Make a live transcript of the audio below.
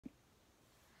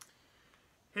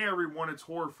Hey everyone, it's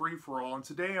Horror Free For All, and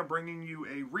today I'm bringing you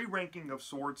a re-ranking of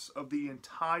sorts of the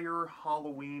entire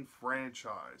Halloween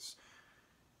franchise.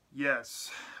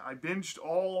 Yes, I binged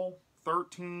all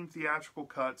 13 theatrical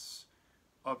cuts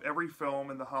of every film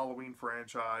in the Halloween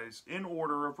franchise in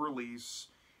order of release,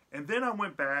 and then I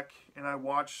went back and I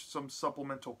watched some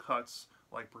supplemental cuts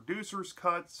like producer's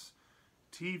cuts,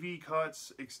 TV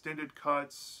cuts, extended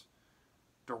cuts,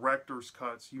 director's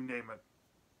cuts, you name it,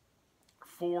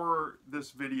 for this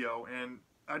video. And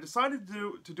I decided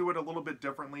to do it a little bit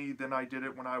differently than I did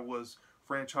it when I was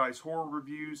franchise horror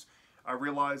reviews. I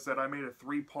realized that I made a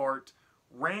three-part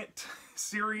rant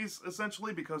series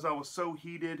essentially because I was so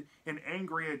heated and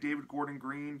angry at David Gordon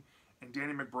Green and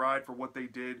Danny McBride for what they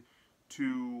did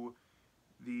to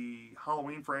the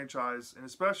Halloween franchise, and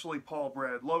especially Paul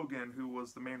Brad Logan, who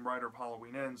was the main writer of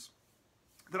Halloween Ends,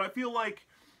 that I feel like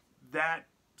that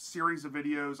series of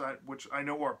videos, which I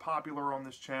know are popular on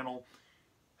this channel,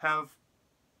 have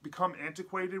become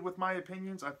antiquated with my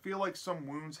opinions. I feel like some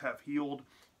wounds have healed,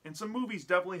 and some movies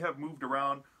definitely have moved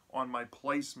around on my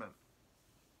placement.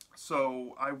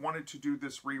 So I wanted to do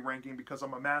this re-ranking because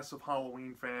I'm a massive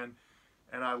Halloween fan,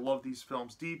 and I love these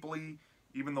films deeply.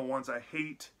 Even the ones I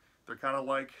hate, they're kind of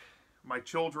like my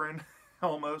children,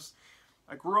 almost.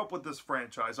 I grew up with this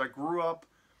franchise. I grew up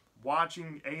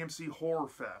watching AMC Horror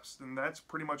Fest, and that's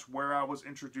pretty much where I was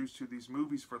introduced to these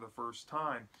movies for the first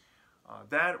time.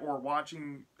 That or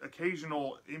watching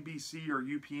occasional NBC or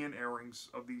UPN airings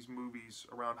of these movies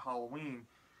around Halloween.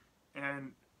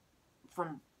 And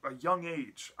from a young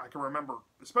age, I can remember,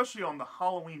 especially on the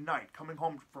Halloween night, coming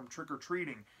home from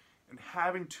trick-or-treating and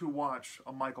having to watch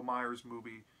a Michael Myers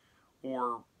movie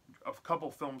or a couple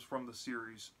films from the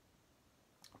series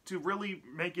to really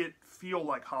make it feel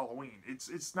like Halloween.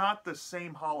 It's not the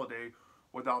same holiday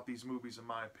without these movies, in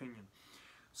my opinion.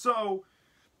 So,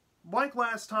 like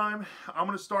last time, I'm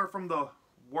going to start from the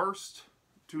worst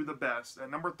to the best.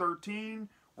 At number 13,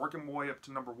 working my way up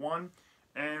to number 1.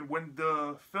 And when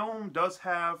the film does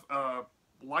have a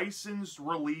licensed,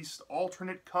 released,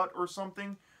 alternate cut or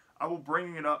something, I will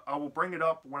bring it up. I will bring it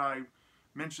up when I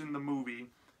mention the movie,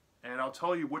 and I'll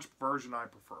tell you which version I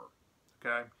prefer.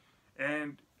 Okay?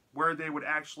 And where they would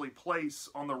actually place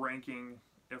on the ranking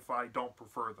if I don't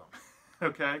prefer them.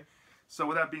 Okay? So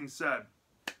with that being said,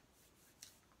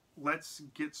 let's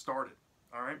get started.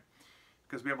 Alright?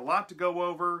 Because we have a lot to go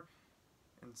over.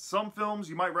 And some films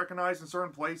you might recognize in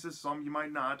certain places, some you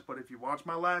might not. But if you watch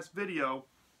my last video,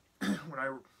 when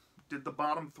I did the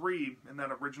bottom 3 in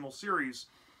that original series,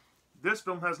 this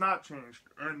film has not changed.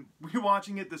 And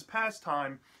rewatching it this past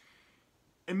time,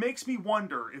 it makes me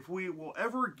wonder if we will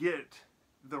ever get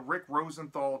the Rick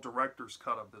Rosenthal director's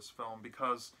cut of this film,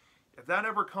 because if that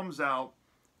ever comes out,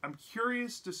 I'm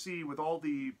curious to see, with all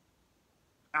the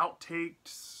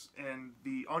outtakes and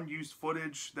the unused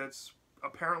footage that's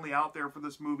apparently out there for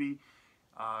this movie,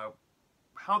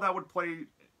 how that would play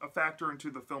a factor into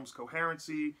the film's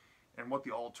coherency and what the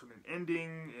alternate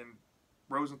ending and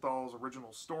Rosenthal's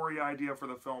original story idea for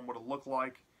the film would have looked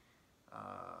like.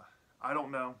 I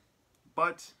don't know.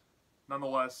 But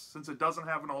nonetheless, since it doesn't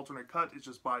have an alternate cut, it's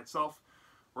just by itself,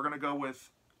 we're going to go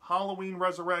with Halloween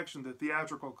Resurrection, the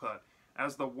theatrical cut,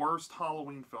 as the worst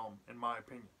Halloween film, in my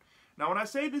opinion. Now, when I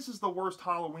say this is the worst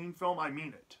Halloween film, I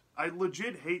mean it. I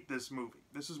legit hate this movie.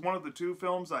 This is one of the 2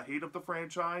 films I hate of the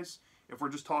franchise, if we're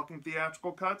just talking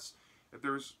theatrical cuts. If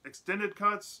there's extended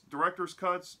cuts, director's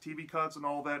cuts, TV cuts, and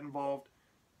all that involved,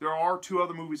 there are 2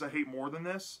 other movies I hate more than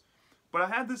this. But I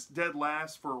had this dead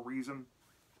last for a reason.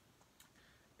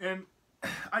 And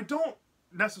I don't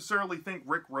necessarily think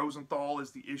Rick Rosenthal is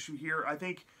the issue here. I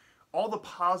think all the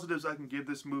positives I can give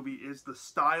this movie is the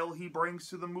style he brings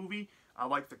to the movie. I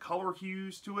like the color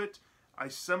hues to it. I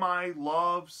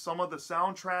semi-love some of the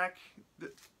soundtrack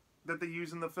that they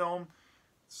use in the film.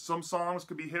 Some songs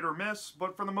could be hit or miss,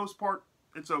 but for the most part,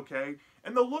 it's okay.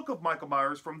 And the look of Michael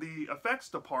Myers from the effects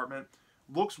department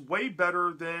looks way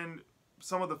better than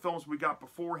some of the films we got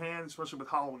beforehand, especially with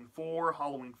Halloween 4,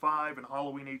 Halloween 5, and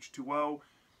Halloween H2O.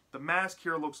 The mask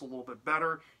here looks a little bit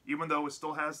better, even though it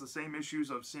still has the same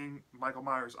issues of seeing Michael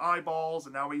Myers' eyeballs,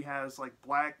 and now he has like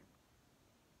black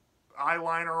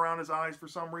eyeliner around his eyes for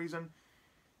some reason.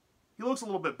 He looks a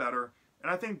little bit better, and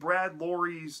I think Brad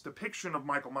Lorry's depiction of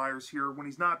Michael Myers here, when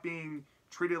he's not being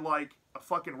treated like a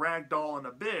fucking ragdoll and a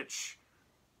bitch,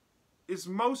 is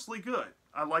mostly good.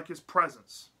 I like his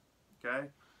presence, okay?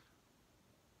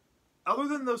 Other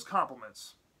than those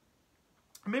compliments,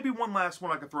 maybe one last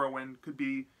one I could throw in could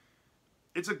be,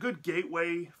 it's a good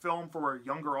gateway film for a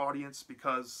younger audience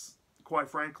because, quite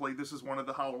frankly, this is one of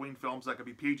the Halloween films that could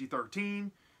be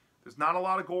PG-13. There's not a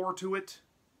lot of gore to it.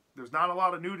 There's not a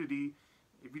lot of nudity.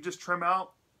 If you just trim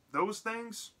out those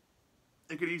things,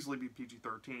 it could easily be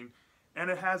PG-13. And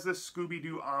it has this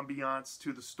Scooby-Doo ambiance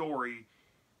to the story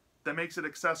that makes it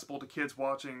accessible to kids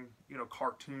watching, you know,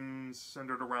 cartoons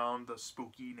centered around the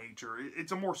spooky nature.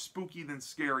 It's a more spooky than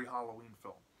scary Halloween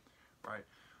film, right?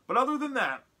 But other than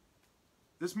that,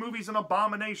 this movie's an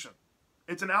abomination.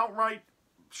 It's an outright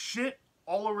shit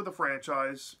all over the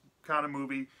franchise kind of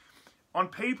movie. On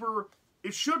paper,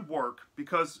 it should work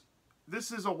because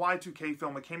this is a Y2K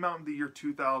film. It came out in the year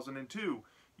 2002.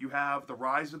 You have the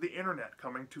rise of the internet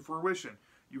coming to fruition.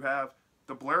 You have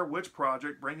the Blair Witch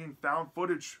Project bringing found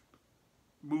footage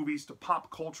movies to pop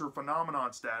culture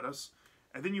phenomenon status.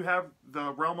 And then you have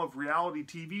the realm of reality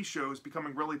TV shows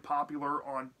becoming really popular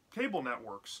on cable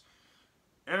networks.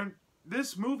 And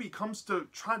this movie comes to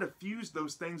try to fuse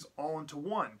those things all into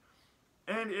one.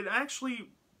 And it actually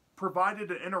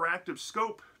provided an interactive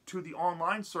scope to the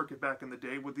online circuit back in the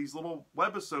day with these little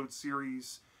webisode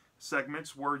series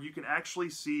segments where you can actually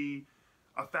see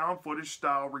a found footage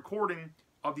style recording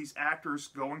of these actors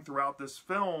going throughout this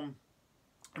film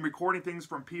and recording things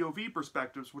from POV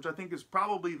perspectives, which I think is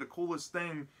probably the coolest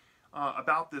thing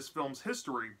about this film's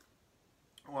history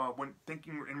when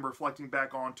thinking and reflecting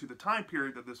back on to the time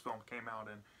period that this film came out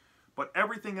in. But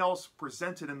everything else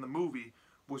presented in the movie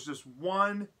was just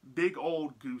one big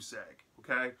old goose egg,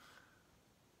 okay?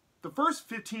 The first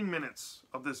 15 minutes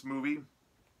of this movie,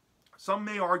 some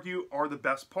may argue, are the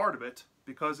best part of it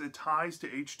because it ties to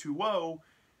H2O,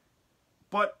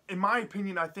 but in my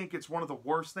opinion, I think it's one of the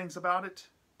worst things about it,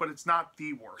 but it's not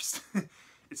the worst.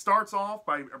 It starts off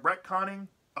by retconning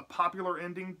a popular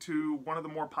ending to one of the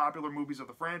more popular movies of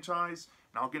the franchise,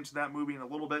 and I'll get into that movie in a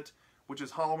little bit, which is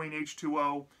Halloween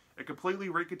H2O. It completely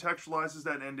recontextualizes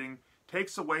that ending,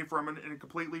 takes away from it, and it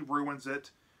completely ruins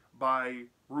it by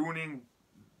ruining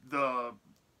the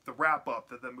wrap-up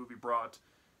that that movie brought.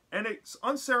 And it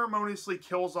unceremoniously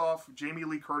kills off Jamie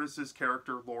Lee Curtis's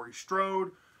character, Laurie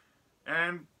Strode,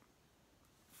 and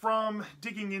from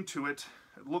digging into it,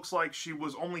 it looks like she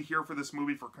was only here for this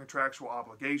movie for contractual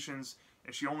obligations,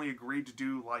 and she only agreed to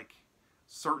do, like,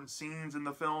 certain scenes in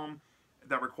the film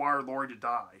that required Laurie to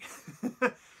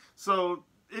die. So,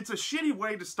 it's a shitty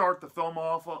way to start the film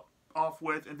off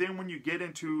with, and then when you get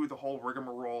into the whole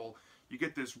rigmarole, you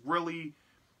get this really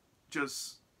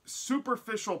just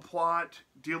superficial plot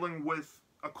dealing with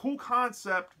a cool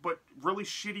concept, but really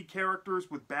shitty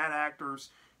characters with bad actors.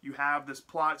 You have this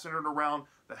plot centered around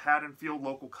the Haddonfield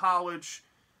local college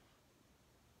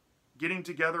getting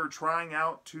together, trying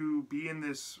out to be in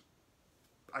this,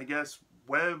 I guess,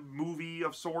 web movie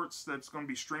of sorts that's going to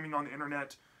be streaming on the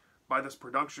internet by this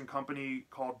production company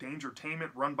called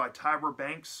Dangertainment, run by Tyra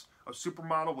Banks, a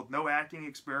supermodel with no acting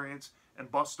experience,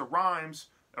 and Busta Rhymes,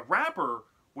 a rapper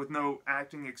with no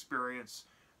acting experience,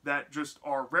 that just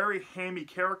are very hammy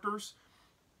characters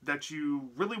that you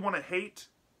really want to hate,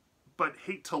 but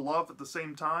hate to love at the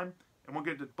same time. And we'll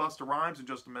get to Busta Rhymes in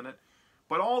just a minute.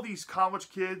 But all these college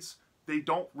kids, they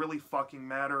don't really fucking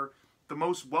matter. The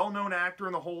most well-known actor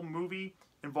in the whole movie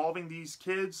involving these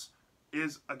kids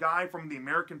is a guy from the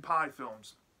American Pie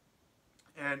films.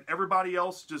 And everybody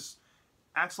else just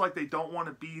acts like they don't want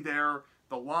to be there.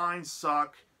 The lines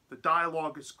suck. The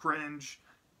dialogue is cringe.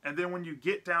 And then when you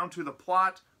get down to the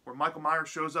plot, where Michael Myers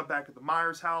shows up back at the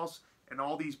Myers house, and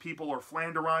all these people are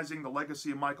flanderizing the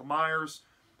legacy of Michael Myers,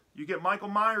 you get Michael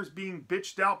Myers being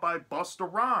bitched out by Busta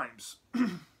Rhymes.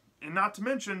 And not to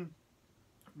mention,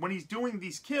 when he's doing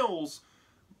these kills,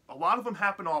 a lot of them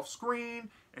happen off screen,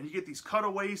 and you get these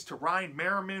cutaways to Ryan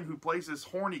Merriman, who plays this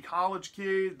horny college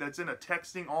kid that's in a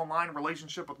texting online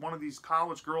relationship with one of these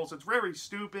college girls. It's very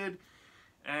stupid.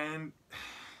 And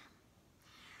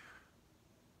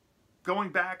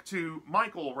going back to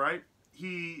Michael, right?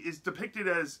 He is depicted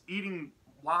as eating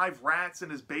live rats in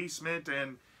his basement,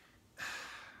 and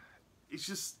it's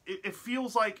just, it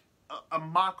feels like a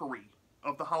mockery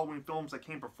of the Halloween films that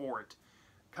came before it.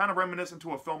 Kind of reminiscent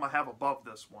to a film I have above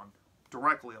this one,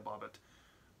 directly above it.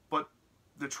 But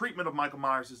the treatment of Michael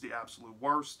Myers is the absolute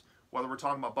worst. Whether we're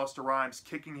talking about Busta Rhymes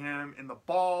kicking him in the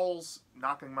balls,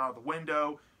 knocking him out of the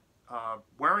window,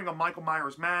 wearing a Michael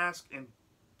Myers mask, and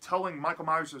telling Michael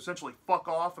Myers to essentially fuck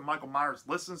off, and Michael Myers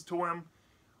listens to him.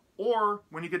 Or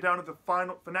when you get down to the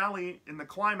final finale in the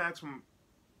climax when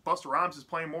Busta Rhymes is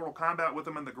playing Mortal Kombat with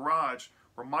him in the garage,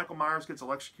 where Michael Myers gets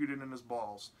electrocuted in his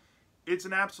balls. It's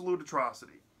an absolute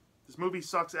atrocity. This movie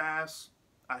sucks ass.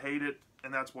 I hate it,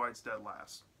 and that's why it's dead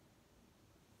last.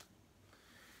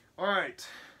 Alright,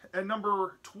 at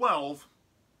number 12,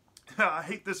 I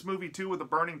hate this movie too with a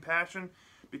burning passion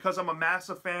because I'm a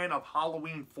massive fan of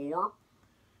Halloween 4.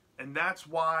 And that's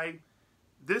why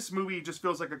this movie just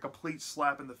feels like a complete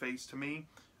slap in the face to me.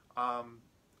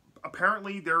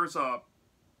 Apparently, there's a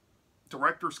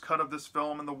director's cut of this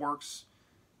film in the works,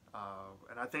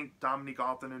 and I think Dominique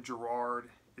Gauthien and Gerard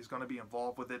is going to be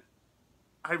involved with it.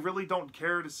 I really don't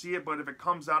care to see it, but if it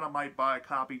comes out, I might buy a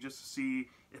copy just to see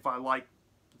if I like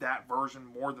that version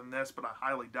more than this, but I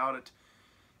highly doubt it.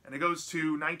 And it goes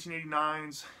to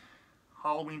 1989's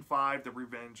Halloween 5, The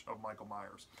Revenge of Michael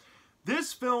Myers.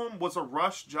 This film was a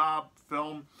rush job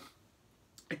film.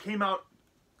 It came out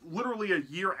literally a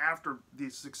year after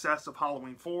the success of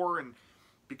Halloween 4, and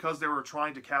because they were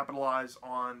trying to capitalize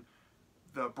on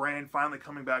the brand finally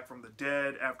coming back from the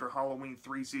dead after Halloween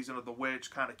 3 Season of the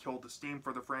Witch kind of killed the steam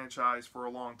for the franchise for a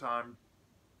long time,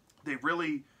 they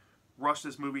really rushed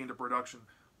this movie into production.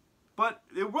 But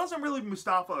it wasn't really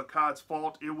Mustafa Akkad's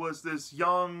fault. It was this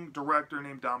young director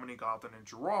named Dominique Gauthien and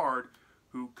Gerard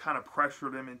who kind of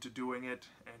pressured him into doing it,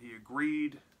 and he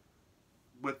agreed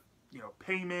with,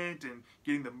 payment and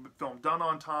getting the film done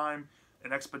on time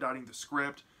and expediting the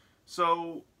script.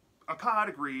 So Akkad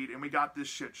agreed, and we got this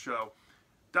shit show.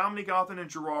 Dominique Gauthien and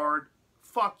Gerard,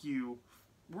 fuck you,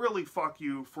 really fuck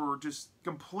you for just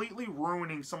completely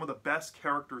ruining some of the best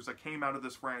characters that came out of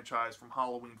this franchise from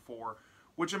Halloween 4,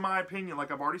 which in my opinion,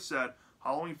 like I've already said,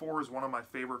 Halloween 4 is one of my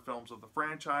favorite films of the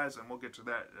franchise, and we'll get to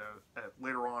that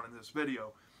later on in this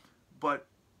video. But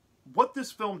what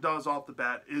this film does off the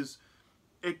bat is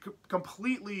it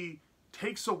completely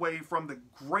takes away from the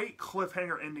great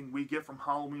cliffhanger ending we get from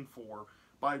Halloween 4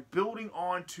 by building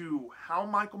on to how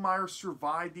Michael Myers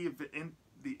survived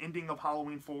the ending of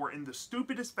Halloween 4 in the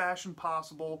stupidest fashion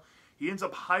possible. He ends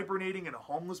up hibernating in a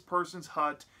homeless person's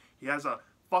hut. He has a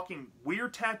fucking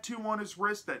weird tattoo on his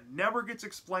wrist that never gets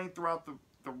explained throughout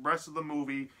the rest of the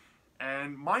movie.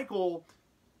 And Michael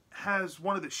has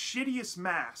one of the shittiest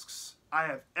masks I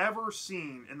have ever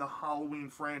seen in the Halloween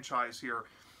franchise here.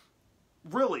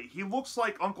 Really, he looks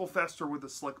like Uncle Fester with a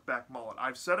slick back mullet.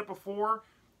 I've said it before,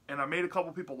 and I made a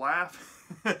couple people laugh.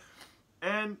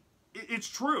 And it's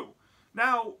true.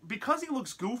 Now, because he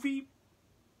looks goofy,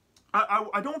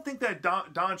 I don't think that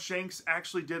Don Shanks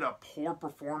actually did a poor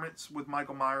performance with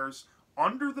Michael Myers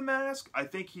under the mask. I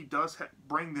think he does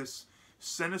bring this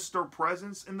sinister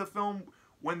presence in the film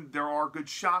when there are good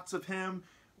shots of him,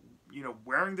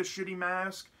 wearing the shitty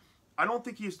mask. I don't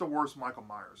think he's the worst Michael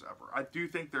Myers ever. I do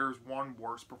think there's one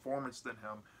worse performance than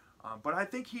him, but I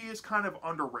think he is kind of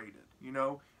underrated,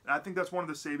 And I think that's one of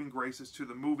the saving graces to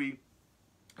the movie.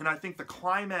 And I think the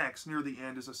climax near the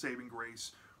end is a saving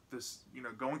grace. This,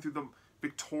 going through the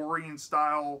Victorian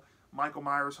style Michael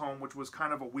Myers home, which was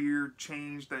kind of a weird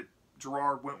change that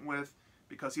Gerard went with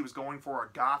because he was going for a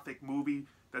gothic movie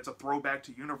that's a throwback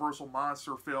to Universal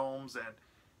monster films and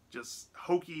just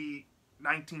hokey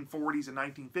 1940s and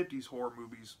 1950s horror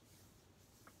movies.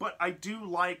 But I do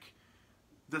like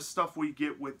the stuff we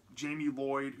get with Jamie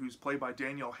Lloyd, who's played by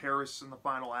Danielle Harris in the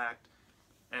final act,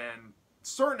 and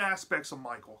certain aspects of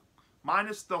Michael.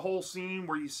 Minus the whole scene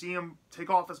where you see him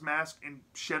take off his mask and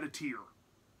shed a tear.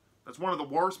 That's one of the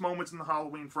worst moments in the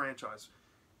Halloween franchise.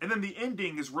 And then the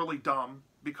ending is really dumb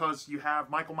because you have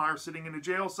Michael Myers sitting in a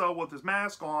jail cell with his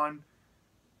mask on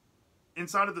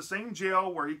inside of the same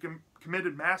jail where he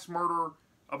committed mass murder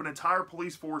of an entire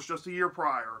police force just a year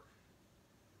prior.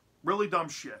 Really dumb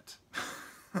shit.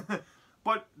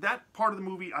 But that part of the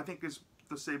movie, I think, is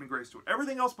the saving grace to it.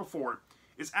 Everything else before it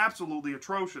is absolutely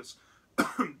atrocious.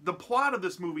 The plot of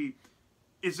this movie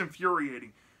is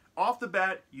infuriating. Off the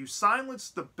bat, you silence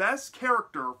the best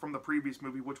character from the previous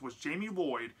movie, which was Jamie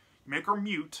Lloyd. You make her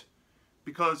mute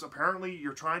because apparently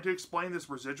you're trying to explain this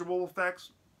residual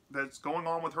effects that's going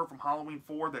on with her from Halloween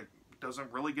 4 that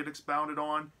doesn't really get expounded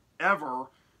on ever,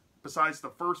 besides the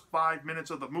first 5 minutes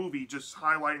of the movie just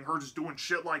highlighting her just doing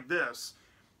shit like this.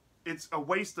 It's a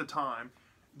waste of time.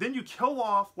 Then you kill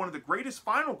off one of the greatest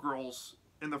final girls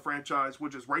in the franchise,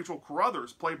 which is Rachel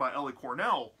Carruthers, played by Ellie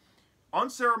Cornell,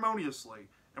 unceremoniously,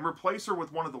 and replace her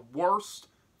with one of the worst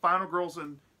final girls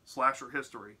in slasher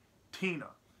history, Tina.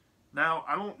 Now,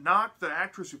 I don't knock the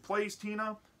actress who plays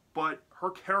Tina, but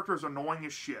her character is annoying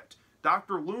as shit.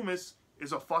 Dr. Loomis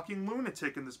is a fucking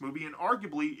lunatic in this movie, and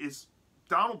arguably is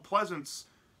Donald Pleasant's,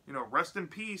 rest in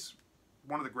peace,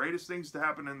 one of the greatest things to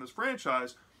happen in this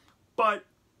franchise, but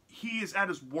he is at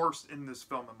his worst in this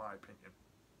film, in my opinion.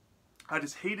 I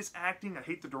just hate his acting. I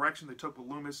hate the direction they took with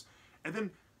Loomis. And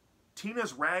then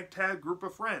Tina's ragtag group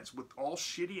of friends with all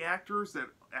shitty actors that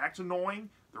act annoying.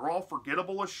 They're all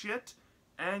forgettable as shit.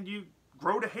 And you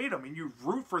grow to hate them. And you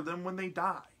root for them when they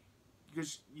die.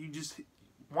 Because you just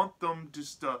want them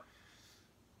just to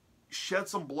shed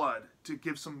some blood to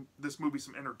give this movie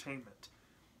some entertainment.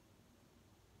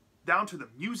 down to the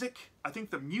music. I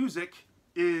think the music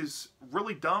is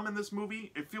really dumb in this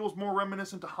movie. It feels more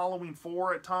reminiscent to Halloween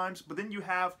 4 at times, but then you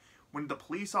have, when the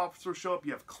police officers show up,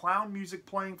 you have clown music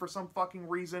playing for some fucking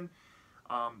reason.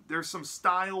 There's some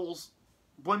styles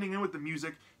blending in with the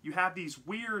music. You have these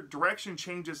weird direction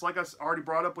changes, like I already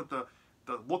brought up with the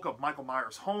look of Michael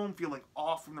Myers' home feeling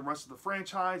off from the rest of the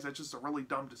franchise. That's just a really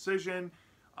dumb decision.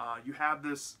 You have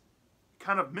this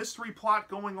kind of mystery plot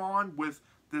going on with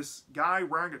this guy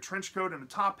wearing a trench coat and a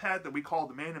top hat that we call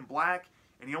the Man in Black,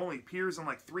 and he only appears in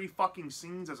like 3 fucking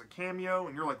scenes as a cameo,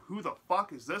 and you're like, who the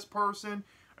fuck is this person?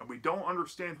 And we don't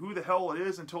understand who the hell it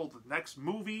is until the next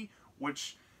movie,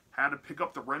 which had to pick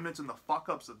up the remnants and the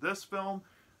fuck-ups of this film.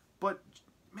 But,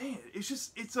 man,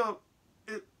 it's a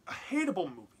hateable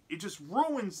movie. It just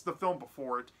ruins the film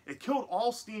before it. It killed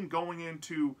all steam going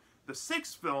into the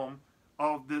 6th film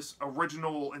of this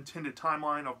original intended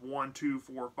timeline of 1, 2,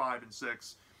 4, 5, and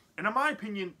 6. And in my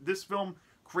opinion, this film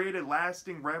created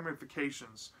lasting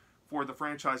ramifications for the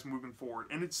franchise moving forward.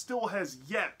 And it still has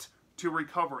yet to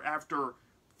recover after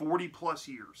 40 plus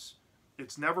years.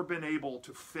 It's never been able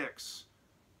to fix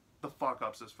the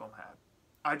fuck-ups this film had.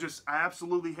 I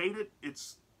absolutely hate it.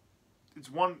 It's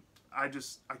one I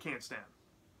can't stand.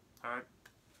 Alright?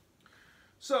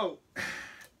 So,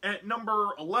 at number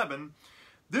 11,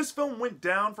 this film went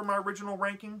down from my original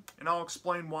ranking, and I'll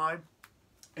explain why.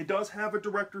 It does have a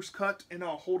director's cut, and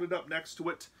I'll hold it up next to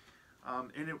it.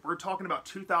 We're talking about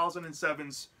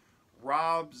 2007's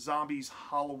Rob Zombie's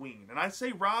Halloween. And I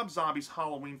say Rob Zombie's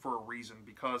Halloween for a reason,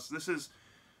 because this is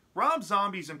Rob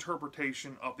Zombie's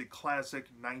interpretation of the classic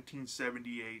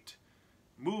 1978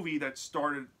 movie that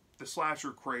started the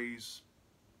slasher craze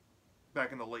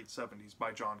back in the late 70s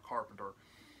by John Carpenter.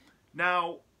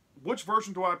 Now, which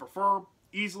version do I prefer?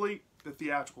 Easily the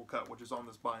theatrical cut, which is on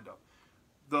this bind-up.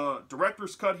 The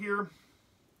director's cut here,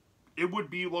 it would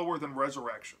be lower than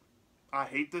Resurrection. I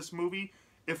hate this movie,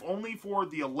 if only for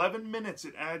the 11 minutes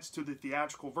it adds to the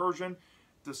theatrical version.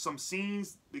 There's some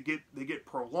scenes they get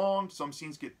prolonged, some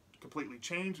scenes get completely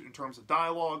changed in terms of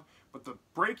dialogue, but the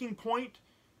breaking point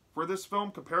for this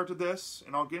film compared to this,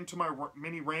 and I'll get into my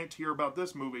mini rant here about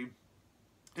this movie,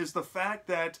 is the fact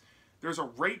that there's a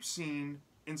rape scene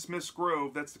in Smith's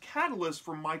Grove that's the catalyst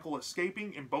for Michael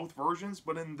escaping in both versions,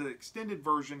 but in the extended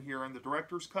version here in the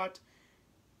director's cut,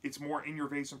 it's more in your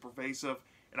face and pervasive,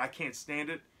 and I can't stand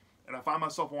it, and I find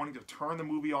myself wanting to turn the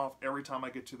movie off every time I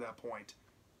get to that point.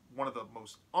 One of the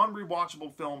most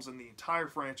unrewatchable films in the entire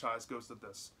franchise goes to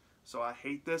this. So I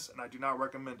hate this, and I do not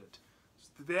recommend it.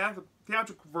 The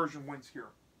theatrical version wins here.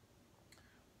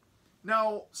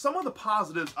 Now, some of the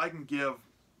positives I can give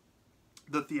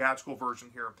the theatrical version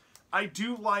here. I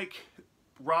do like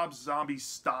Rob Zombie's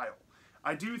style.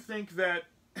 I do think that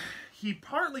he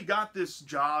partly got this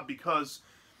job because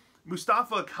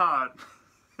Mustafa Akkad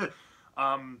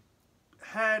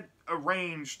had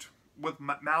arranged with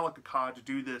Malik Akkad to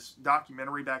do this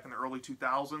documentary back in the early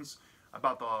 2000s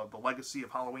about the legacy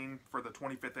of Halloween for the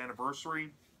 25th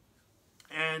anniversary.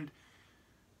 And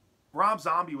Rob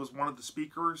Zombie was one of the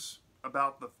speakers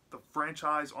about the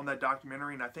franchise on that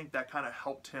documentary, and I think that kind of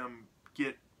helped him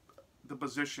get the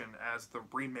position as the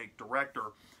remake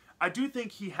director. I do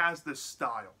think he has this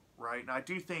style, right? And I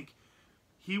do think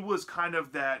he was kind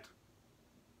of that.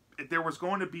 There was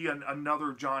going to be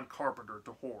another John Carpenter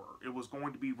to horror. It was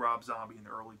going to be Rob Zombie in the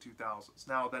early 2000s.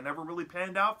 Now, that never really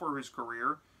panned out for his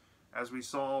career, as we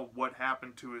saw what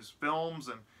happened to his films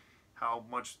and how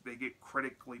much they get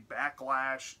critically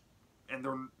backlash, and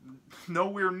they're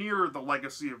nowhere near the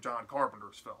legacy of John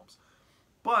Carpenter's films.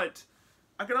 But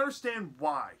I can understand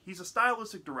why. He's a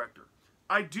stylistic director.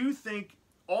 I do think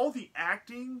all the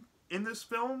acting in this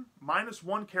film, minus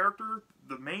one character,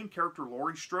 the main character,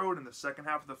 Laurie Strode, in the second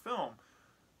half of the film,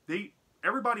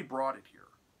 everybody brought it here.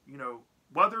 You know,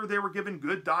 whether they were given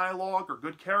good dialogue or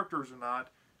good characters or not,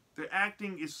 the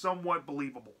acting is somewhat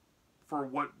believable for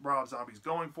what Rob Zombie's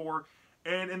going for.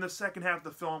 And in the second half of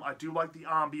the film, I do like the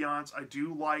ambiance. I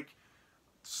do like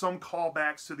some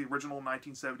callbacks to the original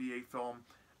 1978 film.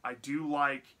 I do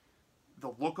like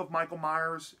the look of Michael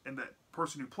Myers, and the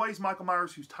person who plays Michael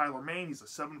Myers, who's Tyler Mane. He's a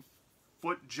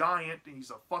 7-foot giant, and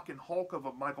he's a fucking Hulk of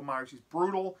a Michael Myers. He's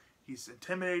brutal, he's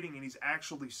intimidating, and he's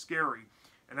actually scary.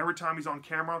 And every time he's on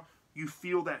camera, you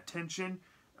feel that tension.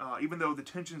 Even though the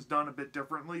tension's done a bit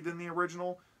differently than the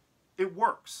original, it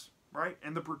works, right?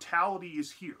 And the brutality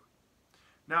is here.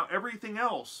 Now, everything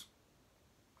else,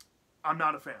 I'm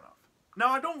not a fan of. Now,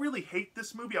 I don't really hate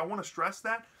this movie. I want to stress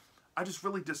that. I just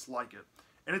really dislike it.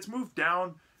 And it's moved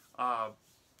down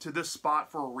to this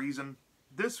spot for a reason.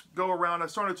 This go around, I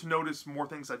started to notice more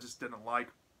things I just didn't like.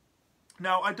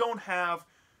 Now, I don't have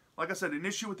like I said, an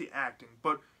issue with the acting.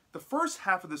 But the first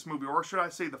half of this movie, or should I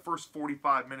say the first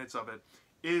 45 minutes of it,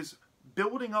 is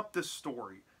building up this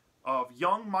story of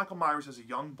young Michael Myers as a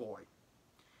young boy.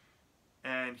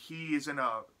 And he is in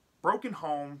a broken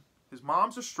home. His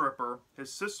mom's a stripper.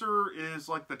 His sister is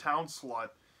like the town slut.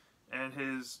 And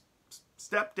his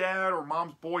stepdad or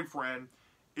mom's boyfriend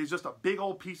is just a big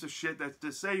old piece of shit that's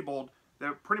disabled,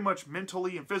 that pretty much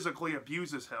mentally and physically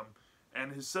abuses him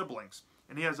and his siblings.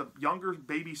 And he has a younger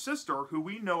baby sister who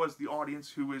we know as the audience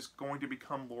who is going to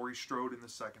become Laurie Strode in the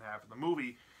second half of the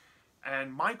movie.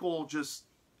 And Michael just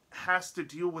has to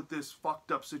deal with this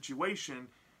fucked up situation,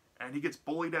 and he gets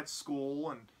bullied at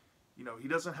school, and you know, he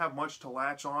doesn't have much to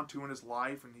latch onto in his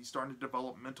life, and he's starting to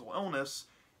develop mental illness,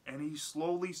 and he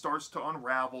slowly starts to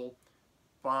unravel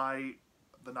by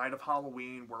the night of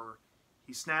Halloween, where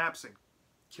he snaps and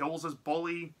kills his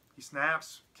bully. He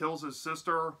snaps, kills his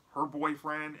sister, her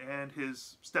boyfriend, and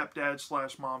his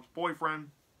stepdad / mom's boyfriend,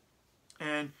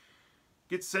 and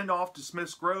gets sent off to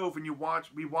Smith's Grove. And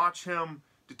we watch him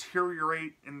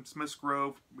deteriorate in Smith's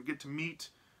Grove. We get to meet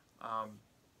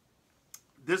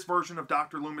this version of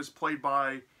Dr. Loomis, played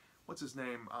by, what's his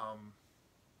name,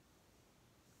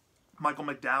 Michael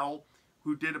McDowell,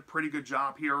 who did a pretty good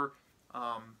job here.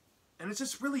 And it's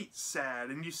just really sad.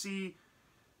 And you see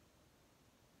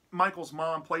Michael's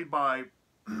mom, played by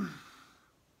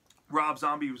Rob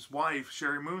Zombie's wife,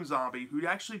 Sherry Moon Zombie, who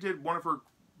actually did one of her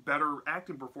better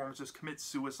acting performances, commit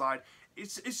suicide.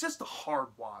 It's just a hard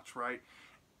watch, right?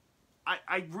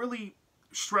 I really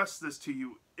stress this to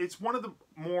you. It's one of the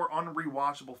more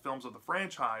unrewatchable films of the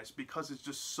franchise because it's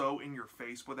just so in your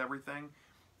face with everything.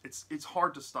 It's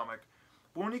hard to stomach.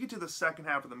 But when you get to the second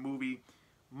half of the movie,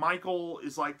 Michael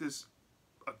is like this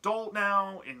adult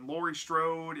now, and Laurie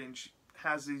Strode, and she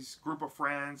has these group of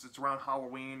friends. It's around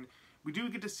Halloween. We do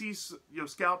get to see, you know,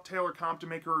 Scout Taylor Compton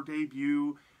make her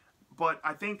debut, but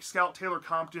I think Scout Taylor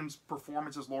Compton's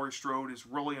performance as Laurie Strode is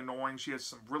really annoying. She has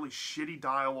some really shitty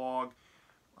dialogue.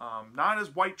 Not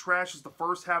as white trash as the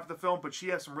first half of the film, but she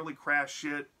has some really crass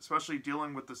shit, especially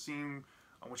dealing with the scene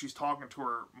when she's talking to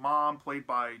her mom, played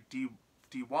by Dee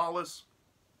Wallace.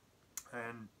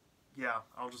 And yeah,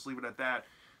 I'll just leave it at that.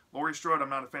 Laurie Strode, I'm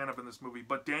not a fan of in this movie,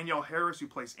 but Danielle Harris, who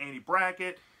plays Annie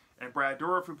Brackett, and Brad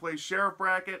Dourif, who plays Sheriff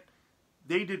Brackett,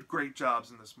 they did great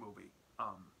jobs in this movie.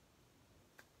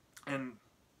 And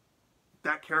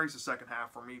that carries the second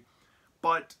half for me.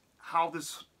 But how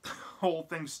this whole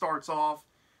thing starts off,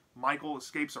 Michael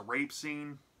escapes a rape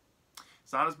scene.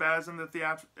 It's not as bad as in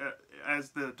the as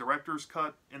the director's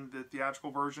cut in the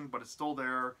theatrical version, but it's still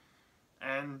there.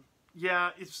 And yeah,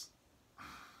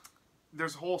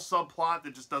 there's a whole subplot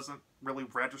that just doesn't really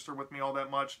register with me all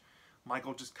that much.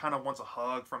 Michael just kind of wants a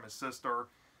hug from his sister.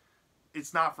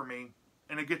 It's not for me.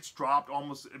 And it gets dropped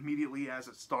almost immediately as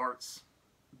it starts.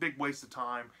 Big waste of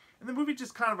time. And the movie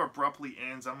just kind of abruptly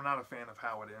ends. I'm not a fan of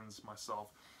how it ends myself.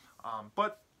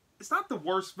 But it's not the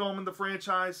worst film in the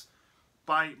franchise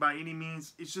by any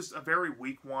means. It's just a very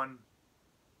weak one.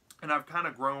 And I've kind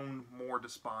of grown more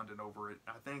despondent over it.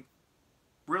 I think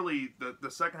really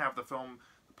the second half of the film,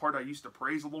 the part I used to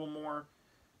praise a little more,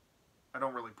 I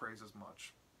don't really praise as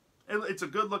much. It's a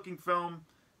good looking film,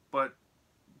 but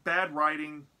bad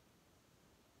writing,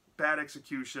 bad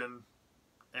execution,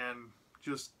 and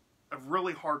just a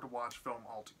really hard to watch film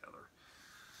altogether.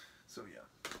 So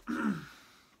yeah.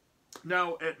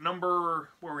 Now at number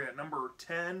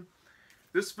 10,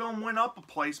 this film went up a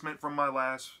placement from my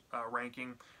last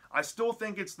ranking. I still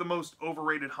think it's the most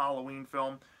overrated Halloween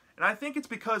film, and I think it's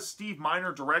because Steve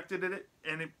Miner directed it,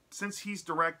 and since he's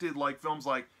directed like films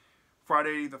like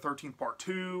Friday the 13th Part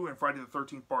 2 and Friday the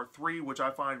 13th Part 3, which I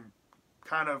find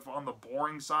kind of on the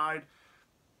boring side,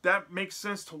 that makes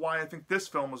sense to why I think this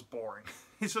film was boring.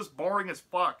 It's just boring as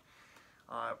fuck,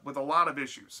 with a lot of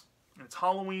issues. And it's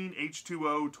Halloween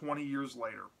H2O 20 years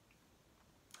later.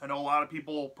 I know a lot of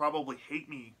people probably hate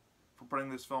me for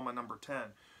putting this film at number 10,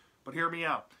 but hear me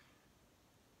out.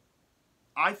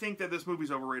 I think that this movie's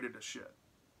overrated as shit.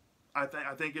 I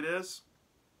think it is,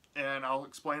 and I'll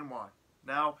explain why.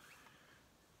 Now,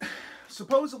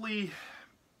 supposedly,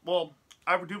 well,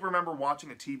 I do remember watching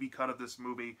a TV cut of this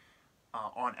movie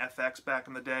on FX back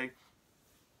in the day,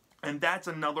 and that's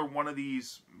another one of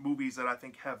these movies that I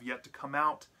think have yet to come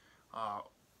out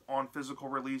on physical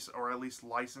release, or at least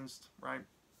licensed, right,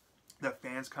 that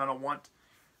fans kind of want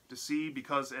to see,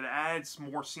 because it adds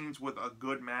more scenes with a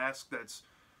good mask that's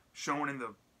shown in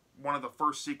one of the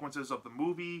first sequences of the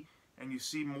movie, and you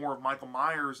see more of Michael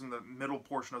Myers in the middle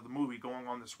portion of the movie going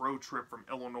on this road trip from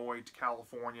Illinois to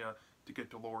California to get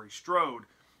to Laurie Strode.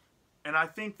 And I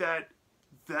think that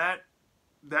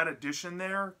addition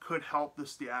there could help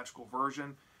this theatrical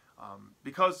version.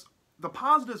 Because the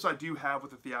positives I do have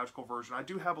with the theatrical version, I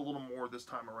do have a little more this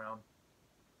time around.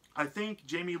 I think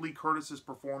Jamie Lee Curtis's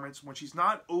performance, when she's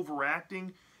not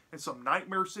overacting in some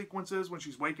nightmare sequences, when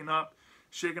she's waking up,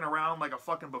 shaking around like a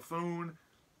fucking buffoon,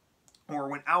 or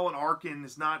when Alan Arkin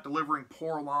is not delivering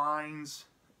poor lines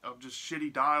of just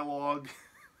shitty dialogue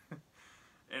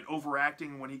and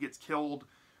overacting when he gets killed.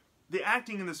 The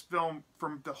acting in this film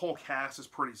from the whole cast is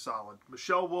pretty solid.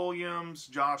 Michelle Williams,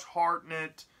 Josh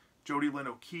Hartnett, Jodie Lynn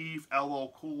O'Keefe,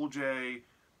 LL Cool J,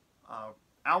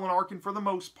 Alan Arkin for the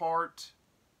most part,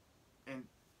 and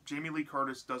Jamie Lee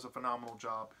Curtis does a phenomenal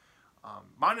job.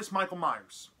 Minus Michael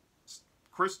Myers.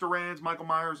 Chris Duran's Michael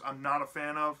Myers, I'm not a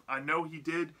fan of. I know he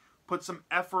did put some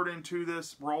effort into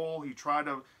this role. He tried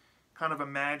to kind of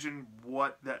imagine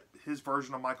what his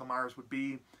version of Michael Myers would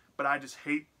be, but I just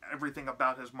hate everything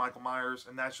about his Michael Myers,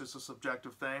 and that's just a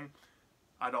subjective thing.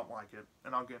 I don't like it,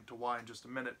 and I'll get into why in just a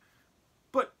minute.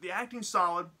 But the acting's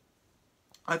solid.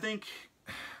 I think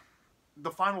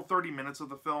the final 30 minutes of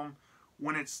the film,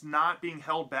 when it's not being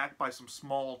held back by some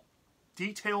small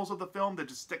details of the film that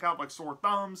just stick out like sore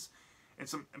thumbs, and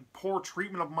some poor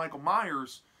treatment of Michael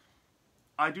Myers,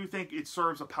 I do think it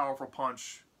serves a powerful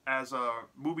punch as a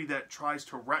movie that tries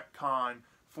to retcon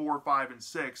 4, 5, and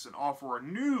 6 and offer a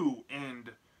new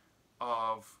end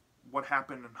of what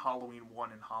happened in Halloween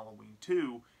 1 and Halloween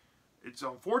 2. It's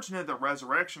unfortunate that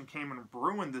Resurrection came and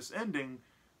ruined this ending,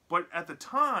 but at the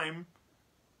time,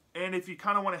 and if you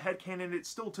kind of want to headcanon it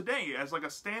still today as like a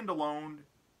standalone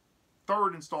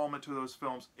third installment to those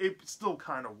films, it still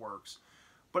kind of works.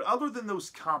 But other than those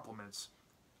compliments,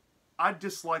 I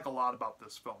dislike a lot about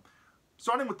this film.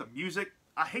 Starting with the music,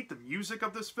 I hate the music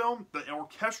of this film. The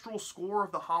orchestral score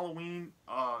of the Halloween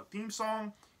theme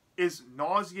song is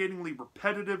nauseatingly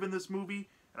repetitive in this movie,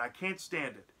 and I can't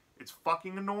stand it. It's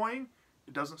fucking annoying.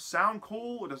 It doesn't sound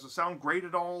cool. It doesn't sound great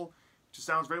at all. It just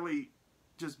sounds really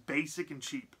just basic and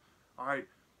cheap. Alright?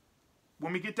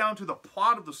 When we get down to the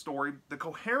plot of the story, the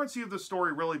coherency of the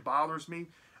story really bothers me.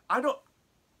 I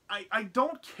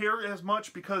don't care as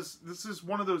much because this is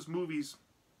one of those movies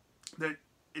that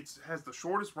it has the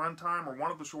shortest runtime, or one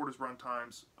of the shortest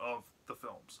runtimes of the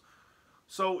films.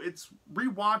 So it's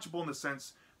rewatchable in the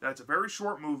sense that it's a very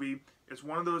short movie. It's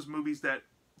one of those movies that,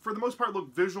 for the most part,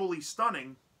 look visually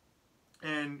stunning.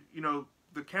 And, you know,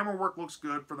 the camera work looks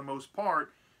good for the most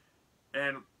part.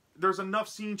 And there's enough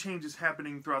scene changes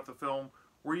happening throughout the film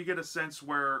where you get a sense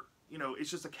where, you know, it's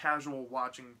just a casual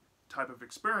watching type of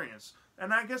experience.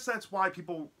 And I guess that's why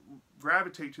people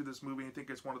gravitate to this movie and think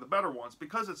it's one of the better ones,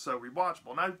 because it's so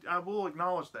rewatchable. And I will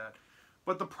acknowledge that.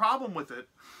 But the problem with it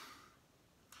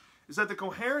is that the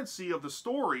coherency of the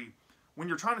story, when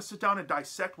you're trying to sit down and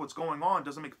dissect what's going on,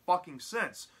 doesn't make fucking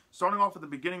sense. Starting off at the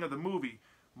beginning of the movie,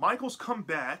 Michael's come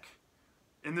back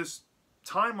in this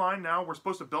timeline now. We're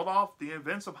supposed to build off the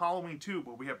events of Halloween 2,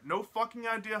 but we have no fucking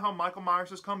idea how Michael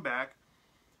Myers has come back.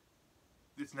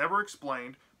 It's never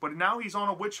explained. But now he's on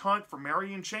a witch hunt for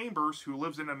Marion Chambers, who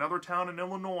lives in another town in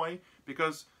Illinois,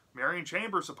 because Marion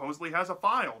Chambers supposedly has a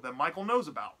file that Michael knows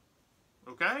about.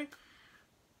 Okay?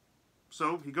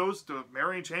 So he goes to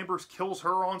Marion Chambers, kills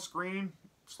her on screen,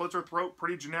 slits her throat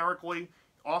pretty generically,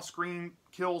 off-screen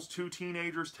kills 2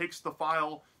 teenagers, takes the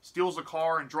file, steals a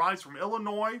car, and drives from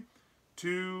Illinois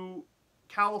to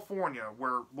California,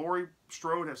 where Laurie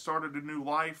Strode has started a new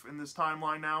life in this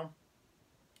timeline now.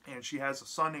 And she has a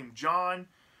son named John,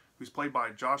 who's played by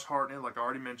Josh Hartnett, like I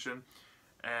already mentioned.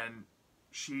 And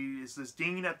she is this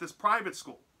dean at this private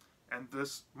school. And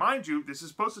this, mind you, this is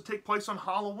supposed to take place on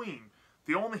Halloween.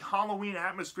 The only Halloween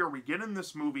atmosphere we get in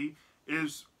this movie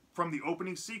is from the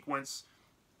opening sequence.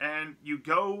 And you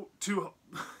go to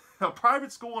a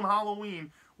private school in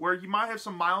Halloween where you might have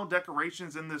some mild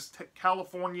decorations in this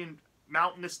Californian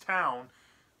mountainous town,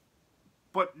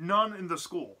 but none in the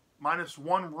school. Minus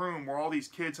one room where all these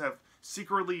kids have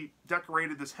secretly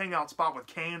decorated this hangout spot with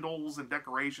candles and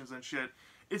decorations and shit.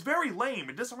 It's very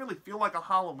lame. It doesn't really feel like a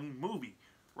Halloween movie,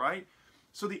 right?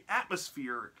 So the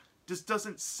atmosphere just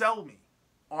doesn't sell me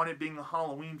on it being a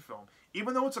Halloween film.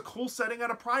 Even though it's a cool setting at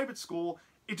a private school,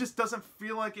 it just doesn't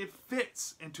feel like it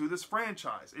fits into this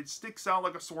franchise. It sticks out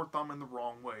like a sore thumb in the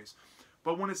wrong ways.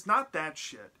 But when it's not that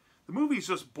shit, the movie's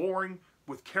just boring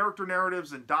with character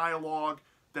narratives and dialogue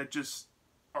that just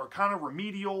are kind of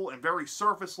remedial and very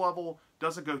surface level,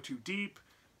 doesn't go too deep.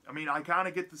 I mean, I kind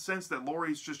of get the sense that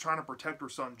Laurie's just trying to protect her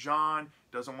son John,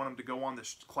 doesn't want him to go on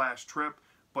this class trip,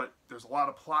 but there's a lot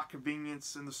of plot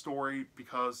convenience in the story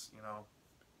because, you know,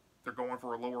 they're going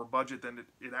for a lower budget than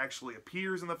it actually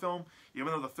appears in the film. Even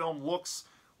though the film looks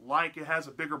like it has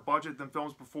a bigger budget than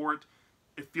films before it,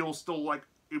 it feels still like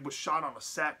it was shot on a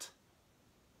set.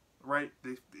 right?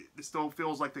 It still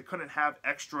feels like they couldn't have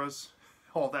extras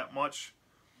all that much.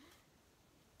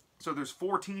 So there's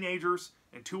 4 teenagers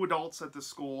and 2 adults at this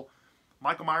school.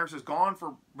 Michael Myers is gone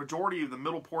for majority of the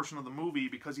middle portion of the movie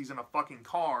because he's in a fucking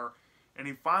car. And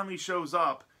he finally shows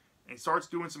up and he starts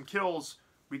doing some kills.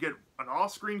 We get an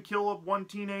off-screen kill of 1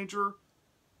 teenager.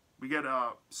 We get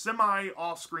a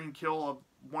semi-off-screen kill of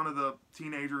one of the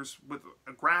teenagers with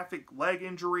a graphic leg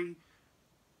injury.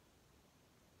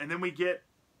 And then we get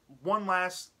one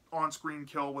last on-screen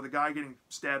kill with a guy getting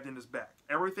stabbed in his back.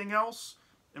 Everything else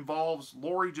involves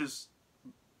Laurie just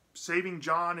saving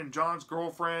John and John's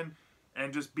girlfriend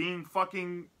and just being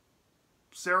fucking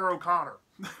Sarah O'Connor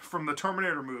from the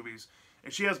Terminator movies.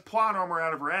 And she has plot armor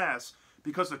out of her ass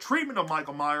because the treatment of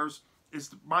Michael Myers is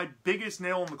my biggest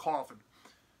nail in the coffin.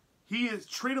 He is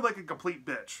treated like a complete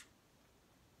bitch,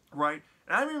 right?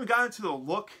 And I haven't even gotten to the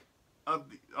look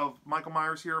of Michael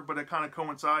Myers here, but it kind of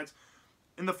coincides.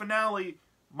 In the finale,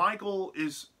 Michael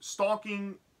is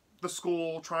stalking the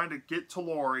school, trying to get to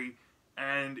Laurie,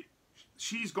 and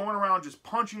she's going around just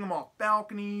punching him off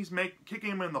balconies,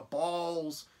 kicking him in the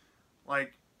balls,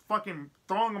 like fucking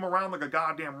throwing him around like a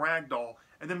goddamn rag doll.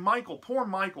 And then Michael, poor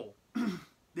Michael,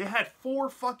 they had 4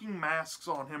 fucking masks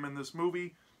on him in this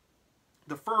movie.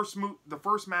 The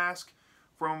first mask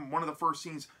from one of the first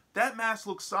scenes, that mask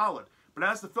looks solid. But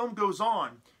as the film goes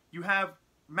on, you have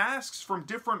masks from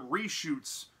different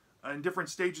reshoots in different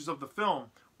stages of the film.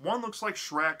 One looks like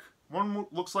Shrek, one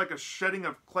looks like a shedding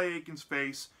of Clay Aiken's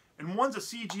face, and one's a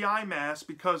CGI mask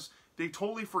because they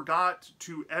totally forgot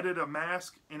to edit a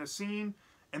mask in a scene,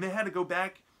 and they had to go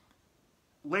back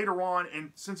later on,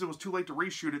 and since it was too late to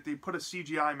reshoot it, they put a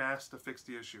CGI mask to fix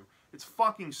the issue. It's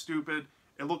fucking stupid.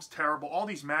 It looks terrible. All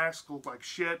these masks look like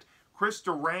shit. Chris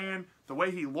Duran, the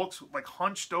way he looks like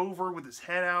hunched over with his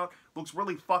head out, looks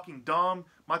really fucking dumb.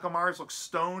 Michael Myers looks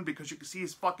stoned because you can see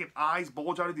his fucking eyes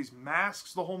bulge out of these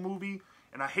masks the whole movie.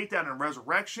 And I hate that in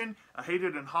Resurrection. I hate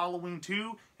it in Halloween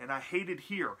 2. And I hate it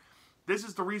here. This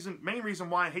is the main reason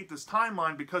why I hate this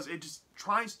timeline, because it just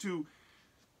tries to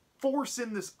force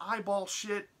in this eyeball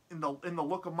shit in the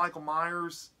look of Michael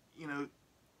Myers. You know,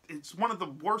 it's one of the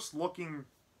worst looking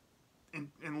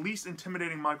and least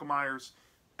intimidating Michael Myers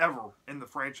ever in the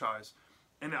franchise.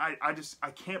 And I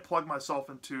can't plug myself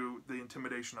into the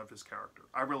intimidation of his character.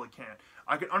 I really can't.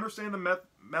 I can understand the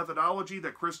methodology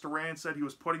that Chris Duran said he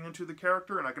was putting into the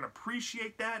character, and I can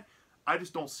appreciate that. I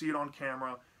just don't see it on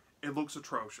camera. It looks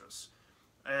atrocious.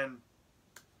 And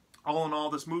all in all,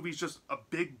 this movie's just a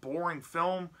big, boring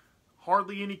film.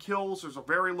 Hardly any kills. There's a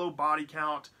very low body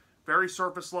count. Very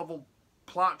surface level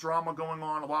plot drama going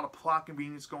on. A lot of plot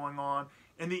convenience going on.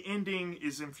 And the ending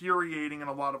is infuriating in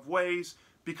a lot of ways,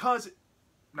 because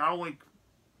not only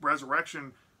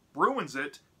Resurrection ruins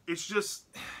it, it's just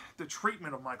the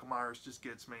treatment of Michael Myers just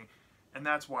gets me. And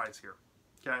that's why it's here.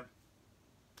 Okay?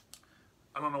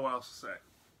 I don't know what else to say.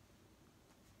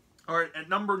 Alright, at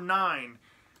number 9,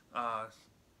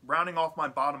 rounding off my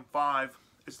bottom 5,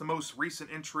 it's the most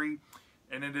recent entry,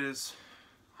 and it is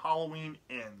Halloween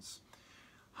Ends.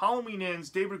 Halloween Ends,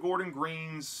 David Gordon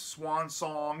Green's swan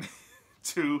song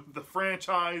to the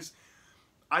franchise,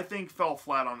 I think fell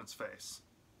flat on its face.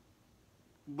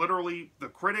 Literally, the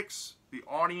critics, the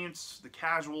audience, the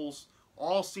casuals,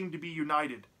 all seem to be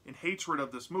united in hatred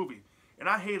of this movie. And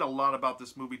I hate a lot about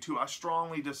this movie too. I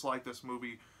strongly dislike this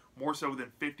movie, more so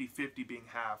than 50-50 being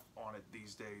half on it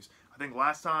these days. I think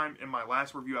last time, in my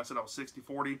last review, I said I was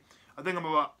 60-40. I think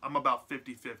I'm about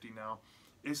 50-50 now.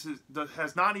 It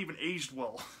has not even aged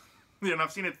well. And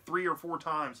I've seen it 3 or 4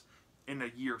 times in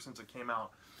a year since it came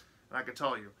out. And I can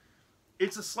tell you,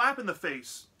 it's a slap in the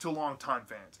face to longtime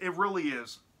fans. It really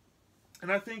is.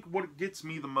 And I think what gets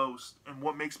me the most, and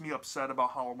what makes me upset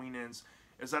about Halloween Ends,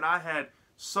 is that I had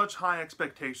such high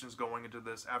expectations going into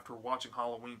this after watching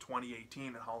Halloween 2018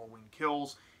 and Halloween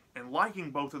Kills, and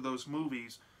liking both of those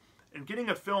movies, and getting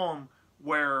a film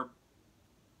where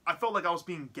I felt like I was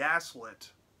being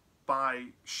gaslit by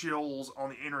shills on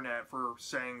the internet for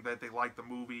saying that they liked the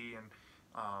movie, and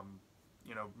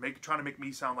you know, trying to make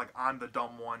me sound like I'm the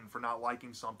dumb one for not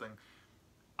liking something.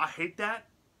 I hate that,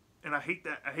 and I hate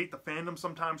the fandom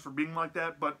sometimes for being like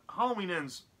that. But Halloween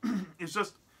Ends is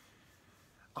just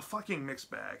a fucking mixed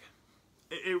bag.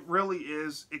 It really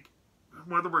is.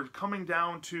 Whether we're coming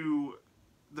down to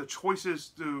the choices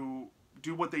to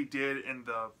do what they did in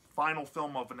the final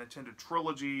film of an intended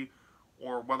trilogy,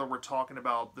 or whether we're talking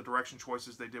about the direction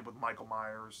choices they did with Michael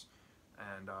Myers,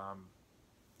 and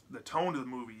the tone of the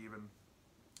movie even.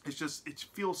 It's just, it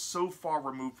feels so far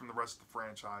removed from the rest of the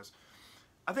franchise.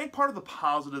 I think part of the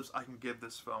positives I can give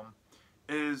this film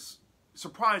is,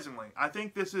 surprisingly, I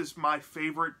think this is my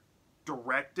favorite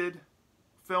directed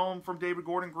film from David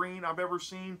Gordon Green I've ever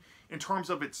seen. In terms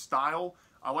of its style,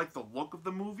 I like the look of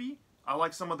the movie. I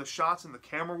like some of the shots and the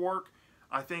camera work.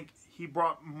 I think he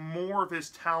brought more of his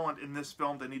talent in this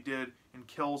film than he did in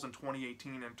Kills in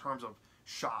 2018 in terms of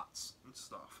shots and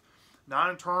stuff. Not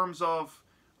in terms of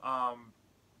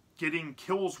getting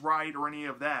kills right or any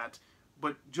of that,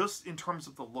 but just in terms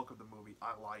of the look of the movie,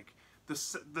 I like.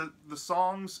 The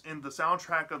songs and the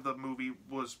soundtrack of the movie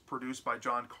was produced by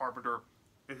John Carpenter.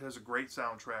 It has a great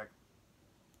soundtrack.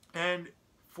 And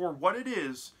for what it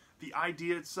is, the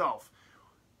idea itself,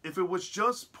 if it was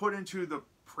just put into the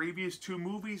previous two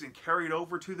movies and carried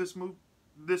over to this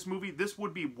movie, this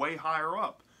would be way higher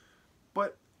up.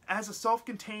 But as a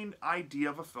self-contained idea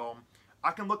of a film,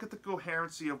 I can look at the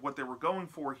coherency of what they were going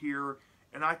for here,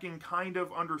 and I can kind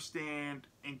of understand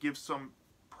and give some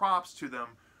props to them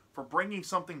for bringing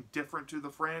something different to the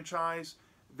franchise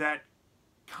that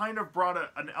kind of brought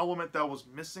an element that was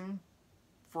missing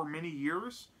for many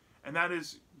years, and that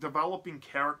is developing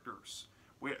characters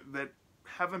that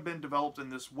haven't been developed in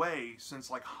this way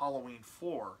since like Halloween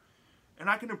 4. And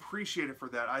I can appreciate it for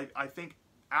that. I think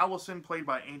Allison, played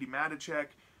by Andy Matichak,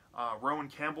 Rowan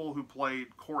Campbell, who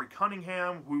played Corey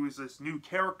Cunningham, who is this new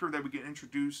character that we get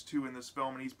introduced to in this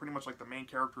film, and he's pretty much like the main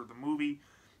character of the movie.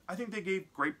 I think they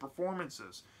gave great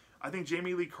performances. I think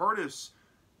Jamie Lee Curtis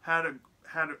had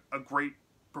a great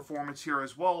performance here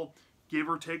as well. Give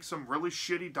or take some really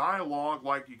shitty dialogue,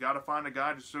 like you got to find a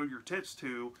guy to show your tits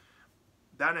to.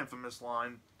 That infamous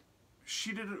line.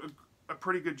 She did a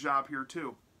pretty good job here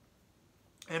too.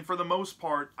 And for the most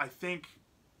part, I think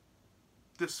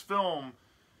this film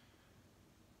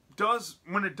does,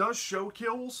 when it does show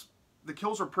kills, the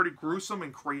kills are pretty gruesome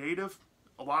and creative.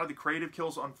 A lot of the creative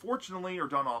kills, unfortunately, are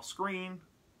done off screen.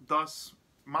 Thus,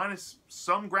 minus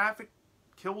some graphic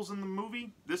kills in the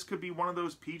movie, this could be one of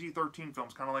those PG-13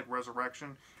 films, kind of like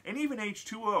Resurrection, and even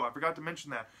H2O. I forgot to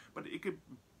mention that, but it could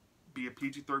be a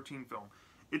PG-13 film.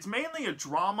 It's mainly a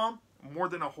drama more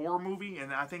than a horror movie,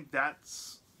 and I think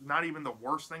that's not even the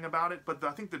worst thing about it, but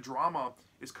I think the drama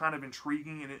is kind of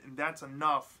intriguing, and that's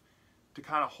enough to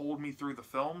kind of hold me through the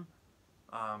film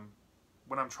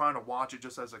when I'm trying to watch it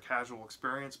just as a casual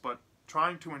experience. But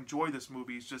trying to enjoy this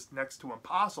movie is just next to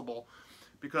impossible,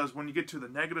 because when you get to the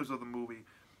negatives of the movie,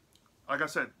 like I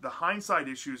said, the hindsight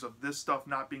issues of this stuff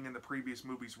not being in the previous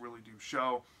movies really do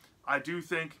show. I do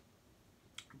think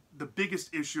the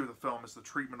biggest issue of the film is the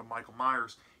treatment of Michael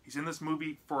Myers. He's in this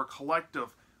movie for a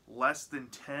collective less than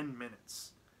 10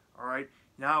 minutes. Alright?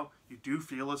 Now, you do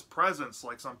feel his presence,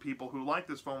 like some people who like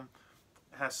this film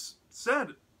has said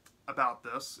about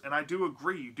this, and I do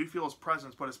agree, you do feel his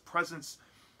presence, but his presence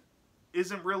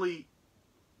isn't really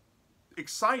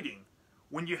exciting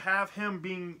when you have him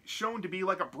being shown to be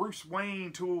like a Bruce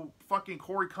Wayne to fucking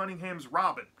Corey Cunningham's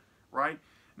Robin, right?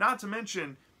 Not to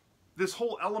mention, this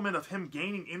whole element of him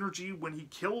gaining energy when he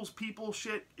kills people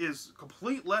shit is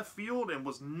complete left field and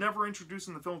was never introduced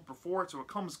in the films before, so it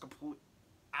comes complete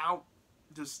out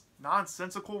just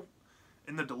nonsensical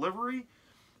in the delivery.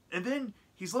 And then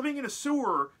he's living in a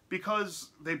sewer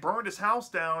because they burned his house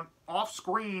down off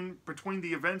screen between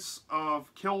the events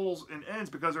of Kills and Ends,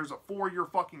 because there's a 4-year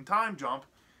fucking time jump,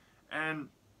 and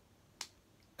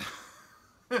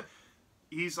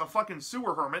he's a fucking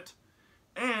sewer hermit.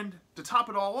 And to top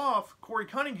it all off, Corey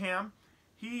Cunningham,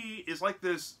 he is like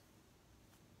this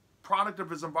product of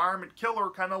his environment killer,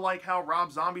 kind of like how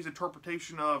Rob Zombie's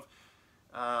interpretation of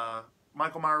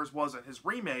Michael Myers was in his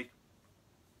remake.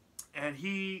 And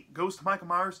he goes to Michael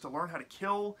Myers to learn how to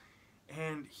kill,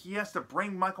 and he has to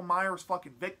bring Michael Myers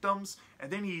fucking victims,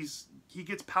 and then he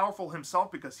gets powerful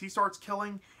himself because he starts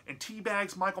killing and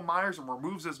teabags Michael Myers and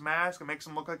removes his mask and makes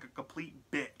him look like a complete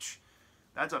bitch.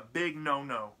 That's a big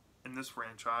no-no in this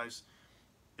franchise.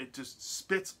 It just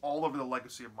spits all over the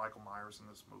legacy of Michael Myers in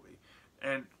this movie.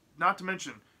 And not to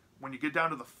mention, when you get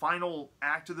down to the final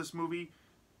act of this movie,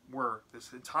 where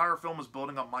this entire film is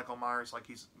building up Michael Myers like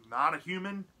he's not a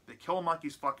human, they kill him like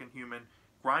he's fucking human,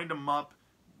 grind him up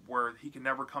where he can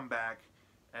never come back,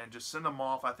 and just send him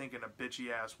off, I think, in a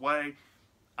bitchy-ass way.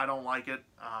 I don't like it.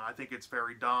 I think it's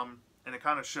very dumb, and it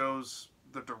kind of shows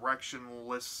the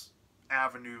directionless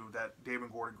avenue that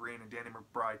David Gordon Green and Danny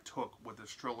McBride took with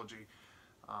this trilogy.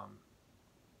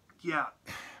 Yeah,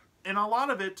 and a lot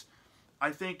of it,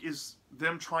 I think, is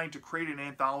them trying to create an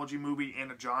anthology movie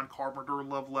and a John Carpenter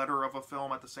love letter of a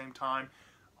film at the same time.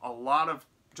 A lot of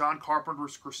John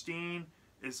Carpenter's Christine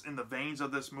is in the veins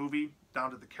of this movie,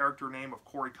 down to the character name of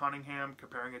Corey Cunningham,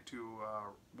 comparing it to,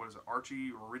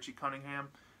 Archie or Richie Cunningham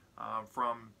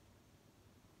from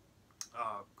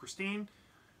Christine.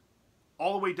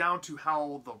 All the way down to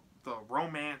how the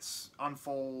romance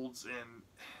unfolds, and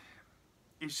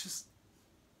it's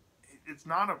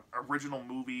not an original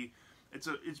movie.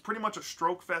 It's pretty much a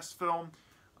stroke fest film.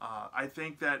 I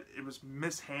think that it was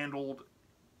mishandled.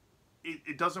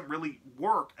 It doesn't really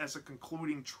work as a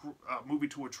concluding movie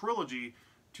to a trilogy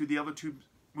to the other two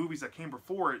movies that came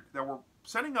before it that were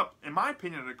setting up, in my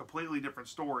opinion, a completely different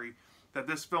story that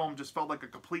this film just felt like a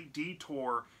complete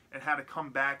detour and had to come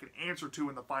back and answer to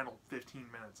in the final 15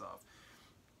 minutes of.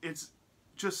 It's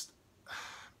just,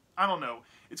 I don't know.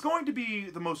 It's going to be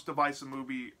the most divisive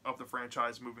movie of the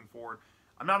franchise moving forward.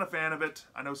 I'm not a fan of it.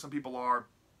 I know some people are,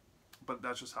 but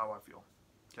that's just how I feel.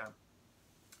 Okay.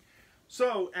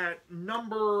 So at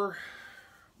number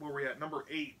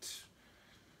 8,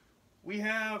 we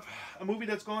have a movie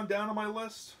that's gone down on my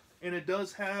list, and it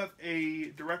does have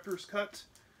a director's cut.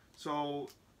 So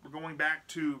we're going back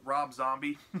to Rob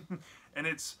Zombie, and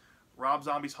it's Rob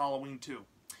Zombie's Halloween 2.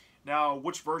 Now,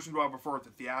 which version do I prefer,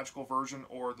 the theatrical version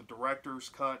or the director's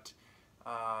cut?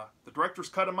 The director's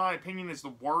cut, in my opinion, is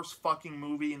the worst fucking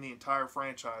movie in the entire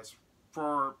franchise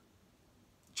for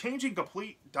changing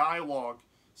complete dialogue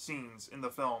scenes in the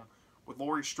film, with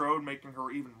Laurie Strode making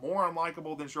her even more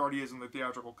unlikable than she already is in the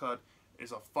theatrical cut,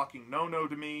 is a fucking no-no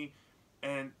to me.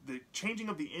 And the changing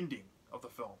of the ending of the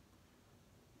film,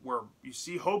 where you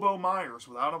see Hobo Myers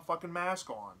without a fucking mask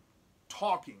on,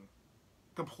 talking,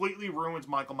 completely ruins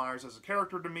Michael Myers as a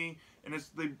character to me, and it's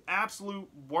the absolute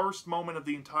worst moment of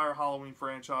the entire Halloween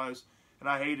franchise, and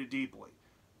I hate it deeply.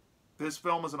 This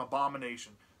film is an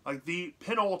abomination. Like, the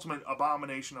penultimate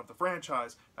abomination of the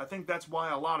franchise. I think that's why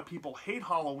a lot of people hate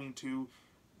Halloween 2,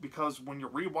 because when you're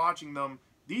rewatching them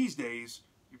these days,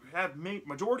 you have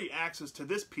majority access to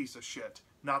this piece of shit,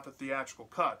 not the theatrical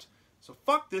cut. So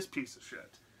fuck this piece of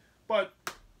shit. But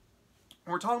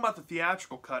when we're talking about the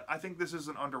theatrical cut, I think this is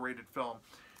an underrated film.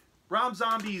 Rob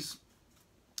Zombie's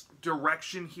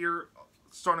direction here,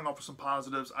 starting off with some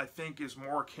positives, I think is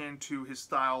more akin to his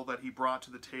style that he brought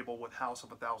to the table with House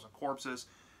of a Thousand Corpses.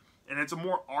 And it's a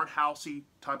more art housey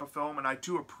type of film, and I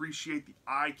do appreciate the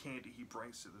eye candy he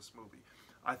brings to this movie.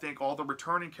 I think all the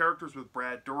returning characters with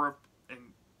Brad Dourif and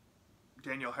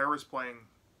Danielle Harris playing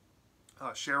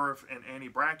Sheriff and Annie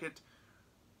Brackett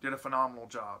did a phenomenal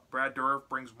job. Brad Dourif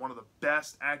brings one of the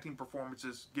best acting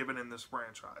performances given in this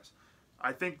franchise.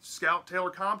 I think Scout Taylor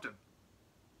Compton,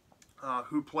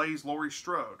 who plays Laurie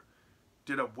Strode,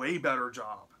 did a way better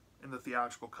job in the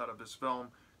theatrical cut of this film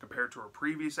compared to her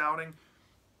previous outing.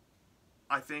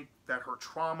 I think that her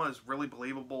trauma is really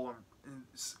believable, and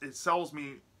it sells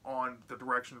me on the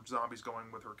direction Zombie's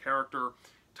going with her character.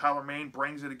 Tyler Mane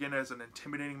brings it again as an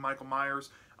intimidating Michael Myers.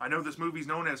 I know this movie's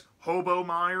known as Hobo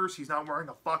Myers. He's not wearing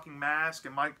a fucking mask,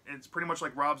 and it's pretty much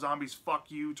like Rob Zombie's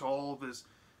fuck you to all of his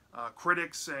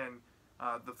critics and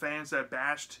the fans that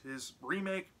bashed his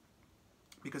remake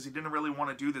because he didn't really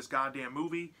want to do this goddamn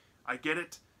movie. I get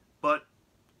it, but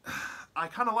I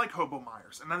kind of like Hobo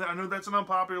Myers, and I know that's an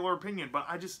unpopular opinion, but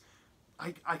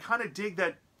I kind of dig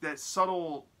that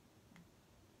subtle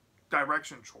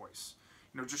direction choice.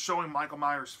 You know, just showing Michael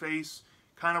Myers' face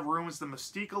kind of ruins the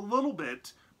mystique a little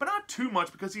bit, but not too much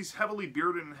because he's heavily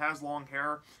bearded and has long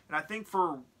hair. And I think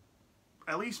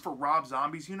at least for Rob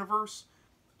Zombie's universe,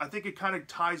 I think it kind of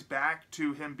ties back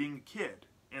to him being a kid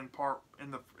in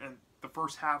the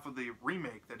first half of the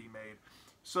remake that he made.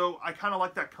 So I kind of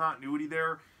like that continuity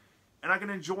there, and I can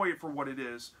enjoy it for what it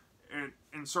is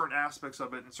in certain aspects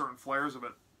of it and certain flares of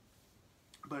it.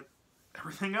 But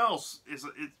everything else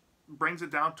it brings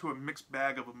it down to a mixed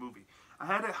bag of a movie. I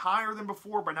had it higher than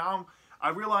before, but now I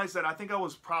realized that I think I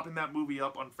was propping that movie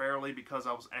up unfairly because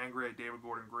I was angry at David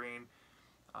Gordon Green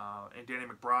and Danny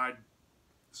McBride.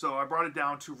 So I brought it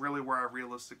down to really where I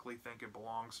realistically think it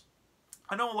belongs.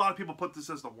 I know a lot of people put this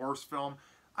as the worst film.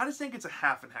 I just think it's a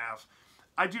half and half.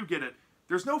 I do get it.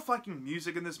 There's no fucking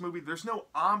music in this movie. There's no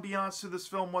ambiance to this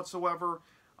film whatsoever.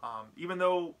 Even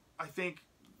though I think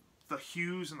the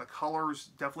hues and the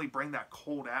colors definitely bring that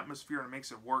cold atmosphere and it makes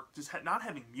it work. Just not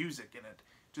having music in it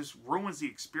just ruins the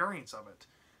experience of it.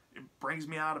 It brings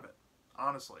me out of it,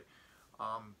 honestly.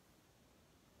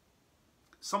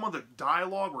 Some of the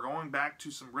dialogue, we're going back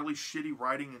to some really shitty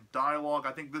writing and dialogue.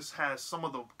 I think this has some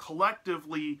of the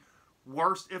collectively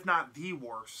worst, if not the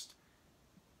worst,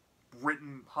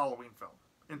 written Halloween film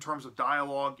in terms of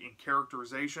dialogue and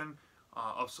characterization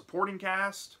of supporting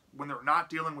cast. When they're not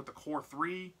dealing with the core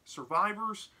 3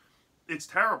 survivors, it's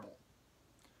terrible.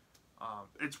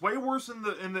 It's way worse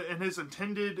in his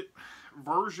intended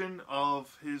version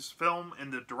of his film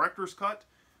in the director's cut.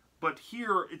 But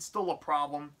here, it's still a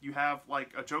problem. You have,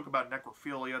 like, a joke about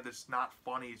necrophilia that's not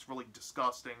funny. It's really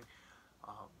disgusting.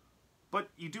 But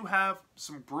you do have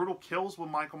some brutal kills with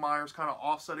Michael Myers kind of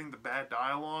offsetting the bad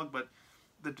dialogue, but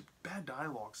the bad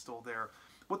dialogue's still there.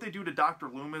 What they do to Dr.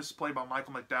 Loomis, played by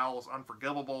Michael McDowell, is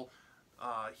unforgivable.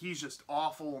 He's just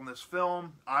awful in this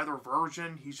film. Either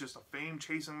version, he's just a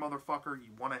fame-chasing motherfucker. You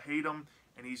want to hate him,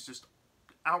 and he's just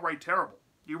outright terrible.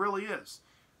 He really is.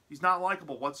 He's not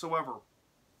likable whatsoever.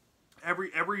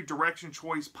 Every direction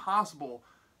choice possible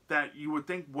that you would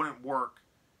think wouldn't work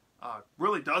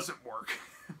really doesn't work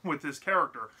with his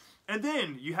character. And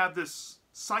then you have this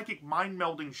psychic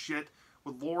mind-melding shit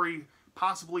with Laurie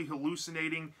possibly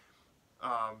hallucinating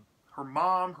her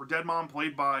mom, her dead mom,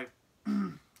 played by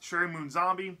Sherry Moon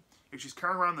Zombie, and she's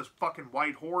carrying around this fucking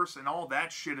white horse, and all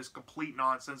that shit is complete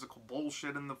nonsensical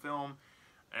bullshit in the film.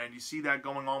 And you see that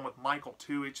going on with Michael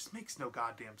too. It just makes no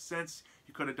goddamn sense.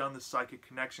 You could have done this psychic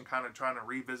connection, kind of trying to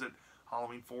revisit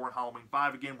Halloween 4 and Halloween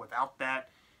 5 again without that.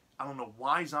 I don't know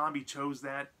why Zombie chose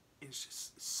that. It's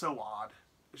just so odd.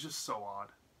 It's just so odd.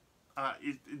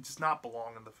 It does not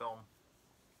belong in the film.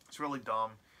 It's really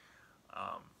dumb.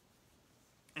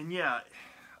 And yeah,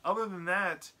 other than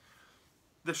that,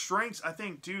 the strengths, I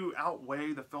think, do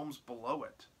outweigh the films below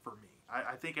it for me.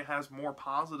 I think it has more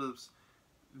positives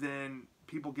than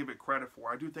people give it credit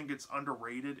for. I do think it's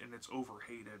underrated and it's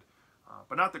overhated,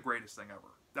 but not the greatest thing ever.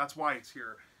 That's why it's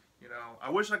here. You know, I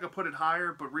wish I could put it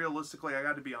higher, but realistically, I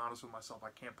got to be honest with myself.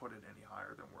 I can't put it any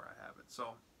higher than where I have it. So,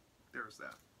 there's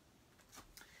that.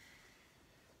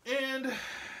 And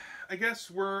I guess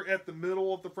we're at the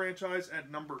middle of the franchise at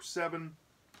number 7.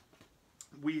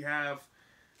 We have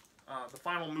the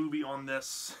final movie on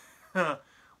this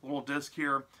little disc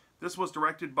here. This was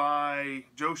directed by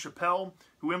Joe Chappelle,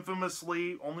 who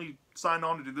infamously only signed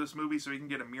on to do this movie so he can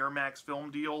get a Miramax film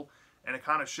deal. And it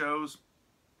kind of shows.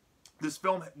 This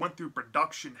film went through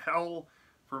production hell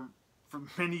for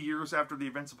many years after the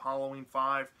events of Halloween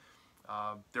 5.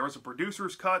 There was a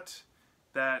producer's cut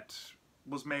that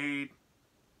was made.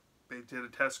 They did a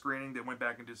test screening. They went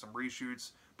back and did some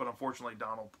reshoots. But unfortunately,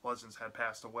 Donald Pleasence had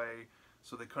passed away.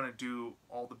 So they couldn't do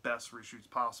all the best reshoots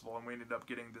possible. And we ended up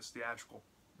getting this theatrical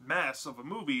mess of a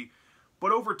movie.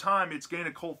 But over time, it's gained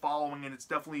a cult following. And it's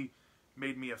definitely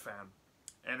made me a fan.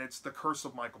 And it's The Curse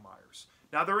of Michael Myers.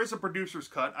 Now, there is a producer's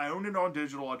cut. I own it on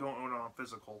digital. I don't own it on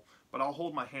physical. But I'll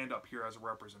hold my hand up here as a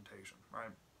representation,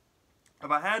 right? If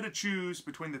I had to choose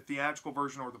between the theatrical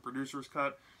version or the producer's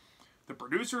cut, the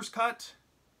producer's cut,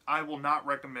 I will not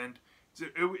recommend.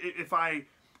 If I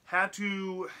had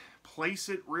to place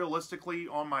it realistically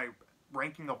on my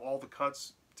ranking of all the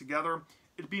cuts together,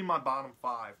 it'd be my bottom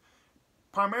 5.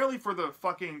 Primarily for the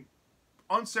fucking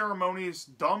unceremonious,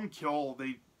 dumb kill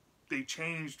they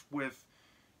changed with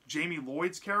Jamie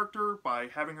Lloyd's character by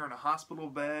having her in a hospital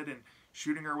bed and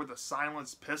shooting her with a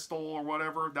silenced pistol or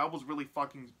whatever. That was really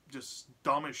fucking just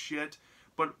dumb as shit.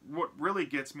 But what really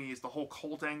gets me is the whole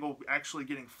cult angle actually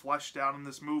getting fleshed out in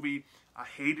this movie. I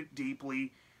hate it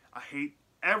deeply. I hate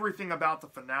everything about the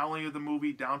finale of the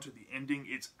movie down to the ending.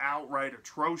 It's outright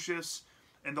atrocious.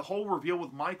 And the whole reveal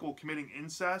with Michael committing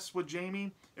incest with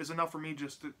Jamie is enough for me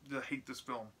just to hate this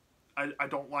film. I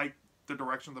don't like the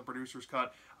direction of the producer's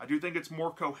cut. I do think it's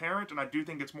more coherent, and I do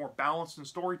think it's more balanced in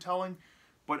storytelling,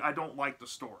 but I don't like the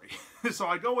story. So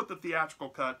I go with the theatrical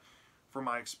cut for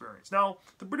my experience. Now,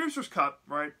 the producer's cut,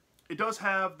 right, it does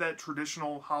have that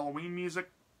traditional Halloween music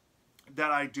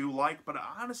that I do like, but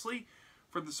honestly,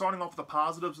 for the starting off with the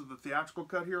positives of the theatrical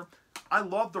cut here, I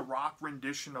love the rock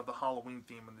rendition of the Halloween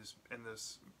theme in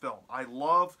this film. I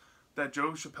love that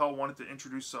Joe Chappelle wanted to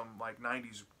introduce some like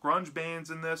 90s grunge bands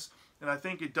in this, and I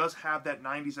think it does have that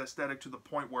 90s aesthetic to the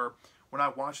point where when I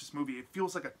watch this movie, it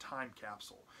feels like a time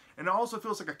capsule. And it also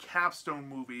feels like a capstone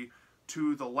movie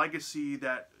to the legacy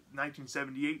that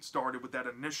 1978 started with that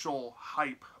initial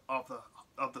hype of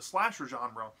the slasher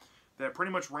genre that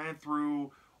pretty much ran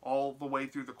through all the way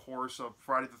through the course of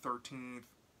Friday the 13th,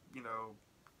 you know,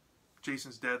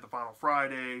 Jason's Dead, The Final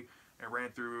Friday, and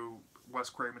ran through Wes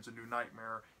Craven's A New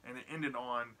Nightmare, and it ended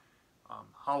on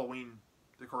Halloween,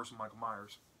 The Curse of Michael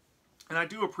Myers. And I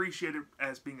do appreciate it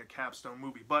as being a capstone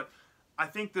movie, but I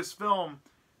think this film,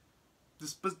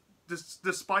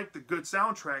 despite the good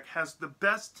soundtrack, has the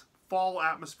best fall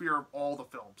atmosphere of all the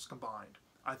films combined.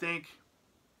 I think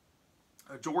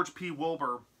George P.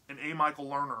 Wilbur and A. Michael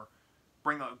Lerner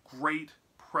bring a great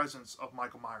presence of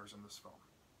Michael Myers in this film.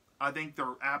 I think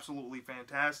they're absolutely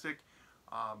fantastic.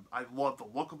 I love the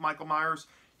look of Michael Myers.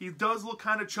 He does look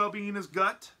kind of chubby in his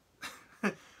gut,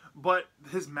 but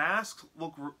his mask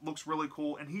looks really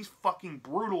cool, and he's fucking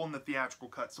brutal in the theatrical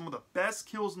cut. Some of the best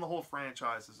kills in the whole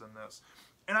franchise is in this.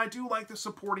 And I do like the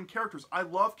supporting characters. I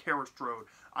love Kara Strode.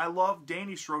 I love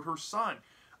Danny Strode, her son.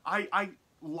 I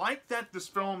like that this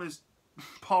film is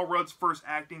Paul Rudd's first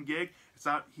acting gig.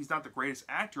 He's not the greatest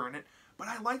actor in it, but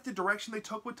I like the direction they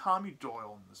took with Tommy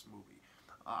Doyle in this movie.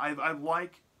 I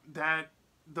like that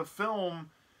the film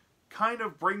kind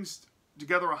of brings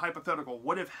together a hypothetical.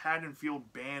 What if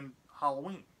Haddonfield banned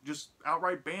Halloween? Just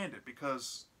outright banned it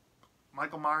because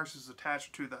Michael Myers is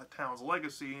attached to the town's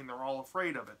legacy and they're all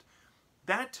afraid of it.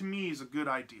 That, to me, is a good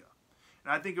idea.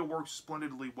 And I think it works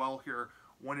splendidly well here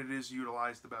when it is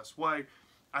utilized the best way.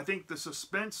 I think the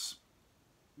suspense,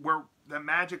 where the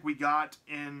magic we got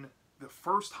in the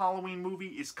first Halloween movie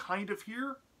is kind of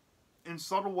here in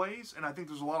subtle ways, and I think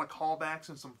there's a lot of callbacks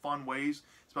in some fun ways,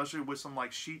 especially with some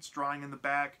like sheets drying in the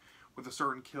back with a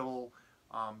certain kill.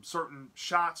 Certain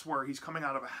shots where he's coming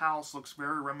out of a house looks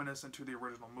very reminiscent to the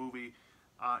original movie.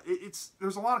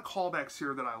 There's a lot of callbacks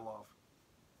here that I love.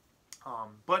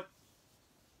 But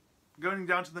going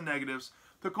down to the negatives,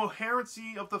 the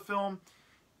coherency of the film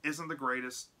isn't the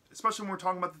greatest, especially when we're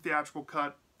talking about the theatrical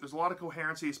cut. There's a lot of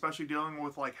coherency, especially dealing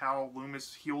with like how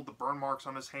Loomis healed the burn marks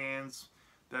on his hands.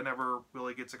 That never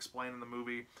really gets explained in the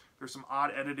movie. There's some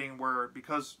odd editing where,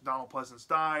 because Donald Pleasance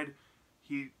died,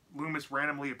 Loomis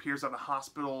randomly appears at a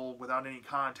hospital without any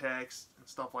context and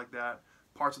stuff like that.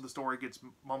 Parts of the story gets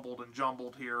mumbled and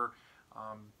jumbled here.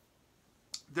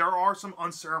 There are some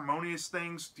unceremonious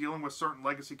things dealing with certain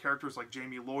legacy characters like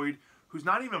Jamie Lloyd, who's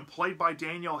not even played by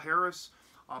Danielle Harris,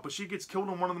 but she gets killed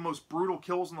in one of the most brutal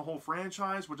kills in the whole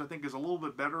franchise, which I think is a little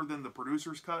bit better than the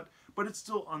producer's cut, but it's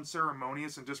still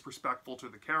unceremonious and disrespectful to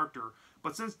the character.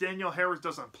 But since Danielle Harris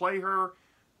doesn't play her,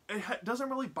 it doesn't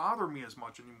really bother me as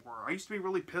much anymore. I used to be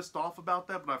really pissed off about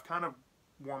that, but I've kind of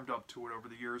warmed up to it over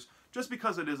the years, just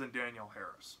because it isn't Danielle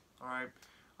Harris. Alright?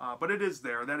 But it is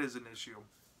there. That is an issue.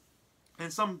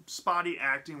 And some spotty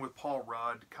acting with Paul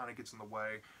Rudd kind of gets in the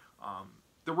way.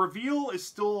 The reveal is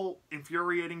still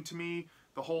infuriating to me.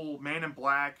 The whole Man in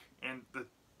Black and the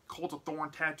Cult of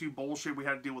Thorn tattoo bullshit we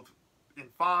had to deal with in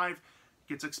 5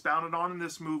 gets expounded on in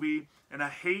this movie. And I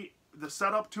hate the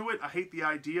setup to it. I hate the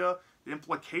idea. The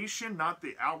implication, not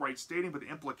the outright stating, but the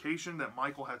implication that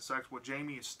Michael had sex with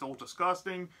Jamie is still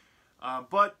disgusting.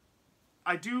 But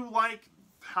I do like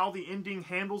how the ending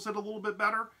handles it a little bit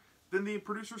better than the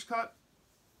producer's cut.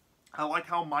 I like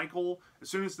how Michael, as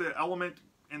soon as the element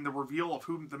in the reveal of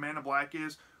who the Man in Black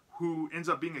is, who ends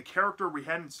up being a character we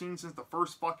hadn't seen since the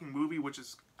first fucking movie, which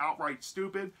is outright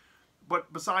stupid.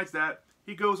 But besides that,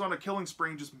 he goes on a killing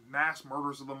spree and just mass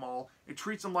murders of them all. It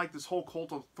treats them like this whole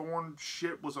Cult of Thorn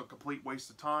shit was a complete waste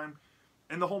of time.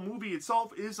 And the whole movie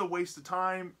itself is a waste of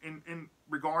time in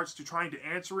regards to trying to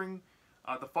answering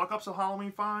the fuck-ups of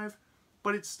Halloween 5.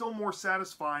 But it's still more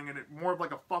satisfying and more of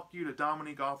like a fuck you to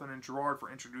Dominique Othman and Gerard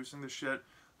for introducing this shit.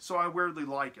 So I weirdly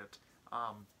like it.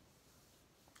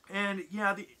 And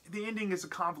yeah, the ending is a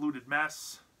convoluted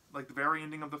mess, like the very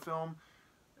ending of the film.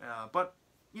 But,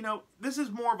 you know, this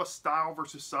is more of a style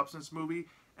versus substance movie.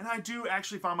 And I do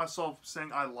actually find myself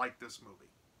saying I like this movie.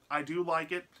 I do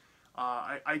like it.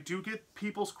 I do get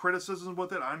people's criticisms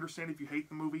with it. I understand if you hate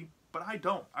the movie. But I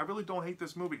don't. I really don't hate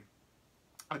this movie.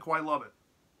 I quite love it.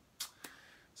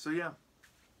 So yeah,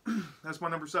 that's my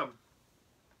number 7.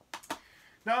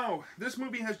 Now, this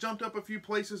movie has jumped up a few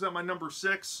places at my number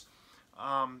 6.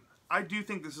 I do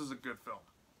think this is a good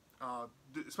film,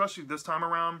 especially this time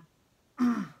around.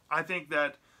 I think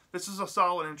that this is a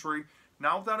solid entry.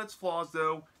 Not without its flaws,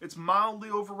 though. It's mildly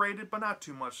overrated, but not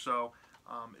too much so.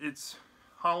 It's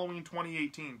Halloween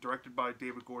 2018, directed by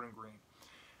David Gordon Green.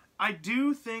 I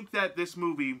do think that this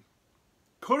movie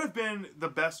could have been the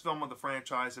best film of the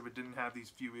franchise if it didn't have these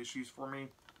few issues for me.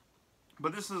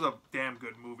 But this is a damn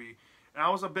good movie. And I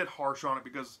was a bit harsh on it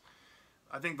because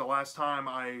I think the last time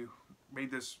I made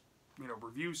this,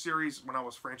 review series, when I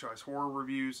was franchise horror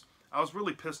reviews, I was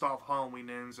really pissed off Halloween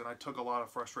Ends, and I took a lot of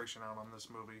frustration out on this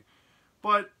movie.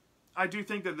 But I do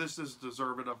think that this is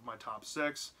deserving of my top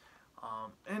 6.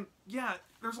 And yeah,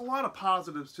 there's a lot of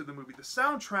positives to the movie. The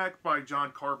soundtrack by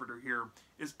John Carpenter here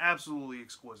is absolutely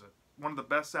exquisite. One of the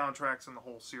best soundtracks in the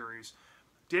whole series.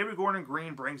 David Gordon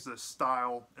Green brings this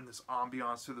style and this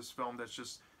ambiance to this film that's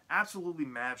just absolutely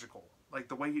magical. Like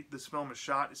the way this film is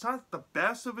shot, it's not the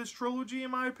best of his trilogy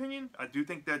in my opinion. I do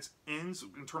think that's ends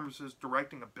in terms of his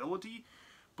directing ability,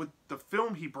 but the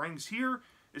film he brings here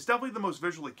is definitely the most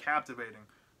visually captivating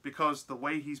because the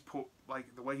way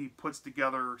he puts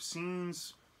together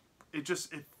scenes, it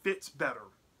fits better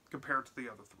compared to the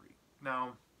other 3.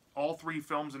 Now, all 3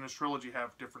 films in his trilogy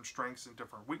have different strengths and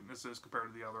different weaknesses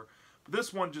compared to the other, but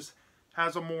this one just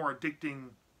has a more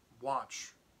addicting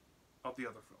watch of the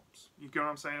other films. You get what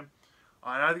I'm saying?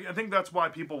 And I think that's why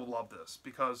people would love this,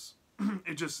 because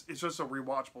it's just a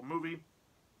rewatchable movie.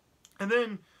 And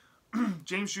then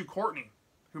James Hugh Courtney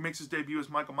who makes his debut as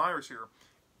Michael Myers here,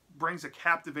 brings a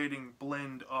captivating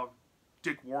blend of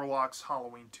Dick Warlock's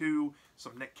Halloween 2,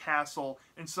 some Nick Castle,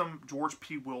 and some George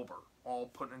P. Wilbur, all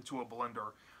put into a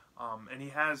blender. And he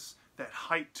has that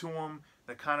height to him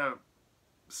that kind of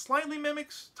slightly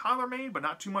mimics Tyler Mane, but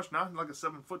not too much, not like a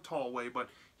 7-foot-tall way, but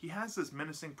he has this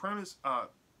menacing presence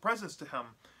to him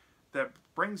that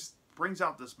brings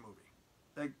out this movie.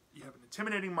 Like, you have an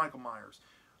intimidating Michael Myers.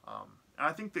 And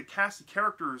I think the cast of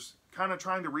characters kind of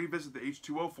trying to revisit the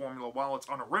H2O formula while it's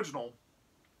unoriginal.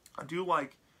 I do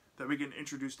like that we get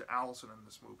introduced to Allison in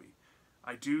this movie.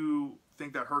 I do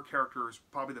think that her character is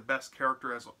probably the best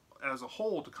character as a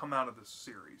whole to come out of this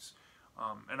series.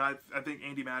 And I think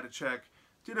Andi Matichak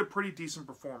did a pretty decent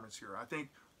performance here. I think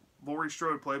Laurie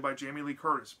Strode, played by Jamie Lee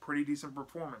Curtis, pretty decent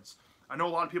performance. I know a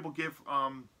lot of people give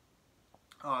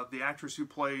the actress who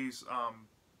plays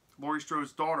Laurie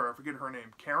Strode's daughter, I forget her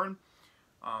name, Karen.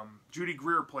 Judy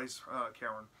Greer plays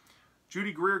Karen.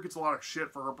 Judy Greer gets a lot of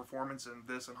shit for her performance in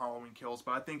this and Halloween Kills,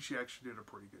 but I think she actually did a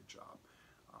pretty good job.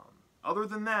 Other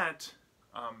than that,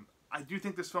 I do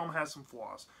think this film has some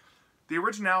flaws. The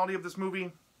originality of this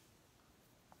movie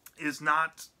is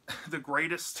not the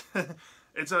greatest.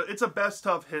 It's a best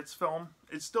of hits film.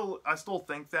 I still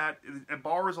think that it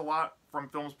borrows a lot from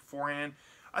films beforehand.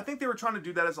 I think they were trying to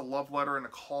do that as a love letter and a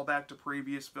callback to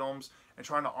previous films and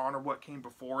trying to honor what came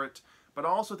before it. But I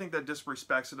also think that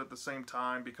disrespects it at the same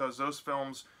time, because those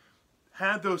films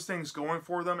had those things going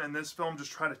for them, and this film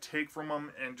just tried to take from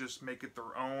them and just make it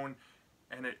their own.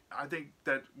 And I think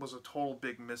that was a total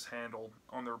big mishandle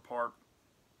on their part.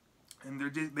 And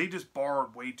they just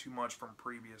borrowed way too much from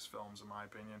previous films, in my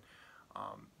opinion.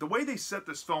 The way they set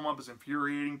this film up is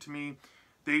infuriating to me.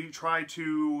 They try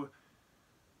to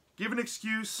give an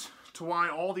excuse to why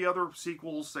all the other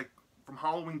sequels, like from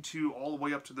Halloween 2 all the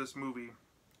way up to this movie,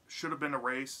 should have been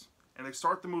erased. And they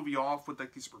start the movie off with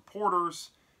like these reporters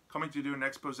coming to do an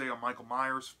expose on Michael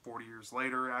Myers 40 years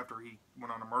later after he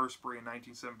went on a murder spree in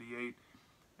 1978.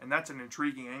 And that's an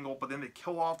intriguing angle. But then they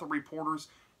kill off the reporters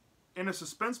in a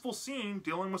suspenseful scene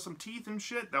dealing with some teeth and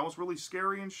shit. That was really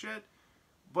scary and shit.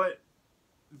 But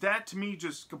that to me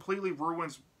just completely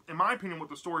ruins, in my opinion, what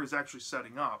the story is actually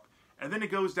setting up. And then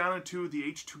it goes down into the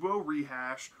H2O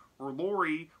rehash, or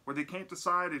Laurie, where they can't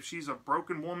decide if she's a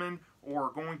broken woman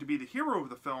or going to be the hero of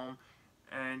the film.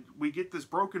 And we get this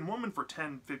broken woman for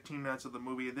 10, 15 minutes of the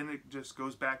movie, and then it just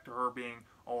goes back to her being,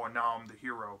 oh, and now I'm the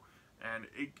hero. And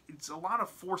it's a lot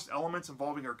of forced elements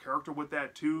involving her character with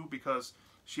that, too, because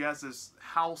she has this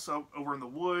house over in the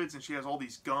woods, and she has all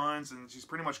these guns, and she's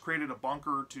pretty much created a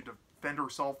bunker to defend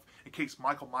herself in case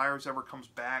Michael Myers ever comes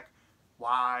back.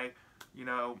 Why? You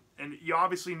know, and you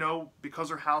obviously know, because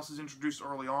her house is introduced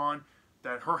early on,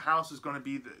 that her house is going to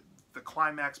be the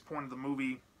climax point of the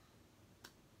movie,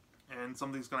 and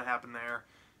something's going to happen there.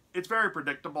 It's very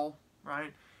predictable,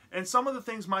 right? And some of the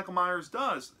things Michael Myers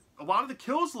does, a lot of the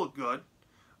kills look good,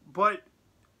 but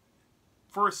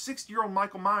for a 60-year-old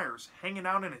Michael Myers hanging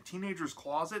out in a teenager's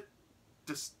closet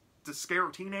to scare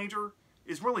a teenager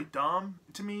is really dumb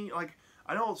to me. Like,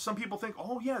 I know some people think,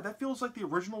 oh yeah, that feels like the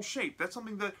original Shape. That's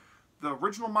something that the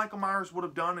original Michael Myers would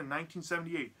have done in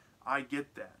 1978. I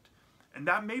get that. And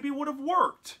that maybe would have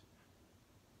worked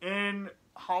in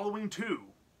Halloween 2,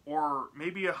 or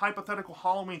maybe a hypothetical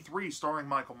Halloween 3 starring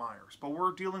Michael Myers. But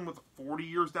we're dealing with 40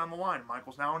 years down the line.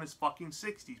 Michael's now in his fucking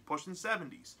 60s, pushing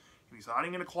 70s. And he's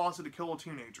hiding in a closet to kill a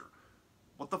teenager.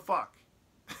 What the fuck?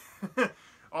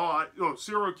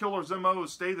 Serial killers'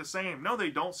 MOs stay the same. No, they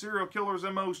don't. Serial killers'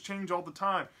 MOs change all the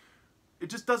time. It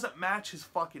just doesn't match his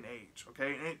fucking age,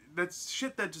 okay? And that's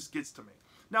shit that just gets to me.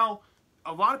 Now,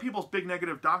 a lot of people's big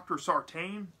negative, Dr.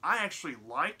 Sartain, I actually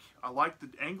like. I like the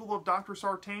angle of Dr.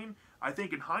 Sartain. I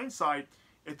think in hindsight,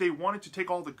 if they wanted to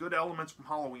take all the good elements from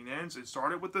Halloween Ends and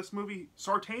start it with this movie,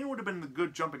 Sartain would have been the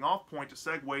good jumping off point to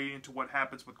segue into what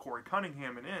happens with Corey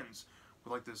Cunningham in Ends.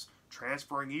 With like this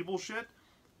transferring evil shit.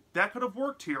 That could have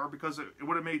worked here because it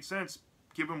would have made sense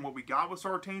given what we got with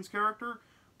Sartain's character.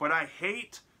 But I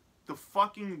hate the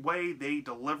fucking way they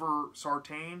deliver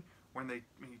Sartain when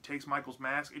he takes Michael's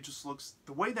mask. It just looks,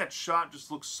 the way that shot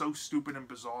just looks so stupid and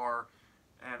bizarre.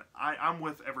 And I'm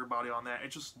with everybody on that.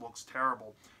 It just looks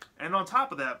terrible. And on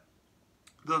top of that,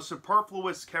 the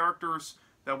superfluous characters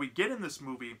that we get in this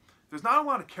movie, there's not a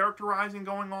lot of characterizing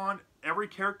going on. Every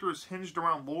character is hinged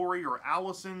around Laurie or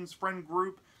Allison's friend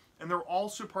group. And they're all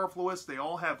superfluous. They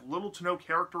all have little to no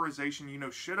characterization. You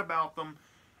know shit about them.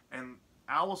 And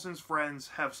Allison's friends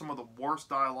have some of the worst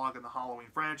dialogue in the Halloween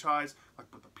franchise. Like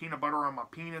with the peanut butter on my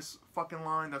penis fucking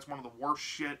line. That's one of the worst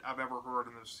shit I've ever heard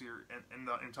in this series, in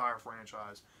the entire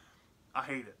franchise. I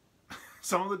hate it.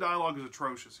 Some of the dialogue is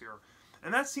atrocious here.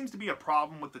 And that seems to be a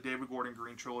problem with the David Gordon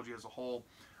Green trilogy as a whole,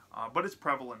 but it's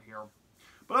prevalent here.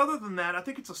 But other than that, I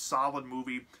think it's a solid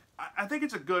movie. I think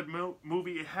it's a good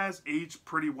movie. It has aged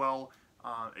pretty well.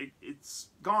 It's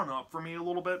gone up for me a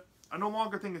little bit. I no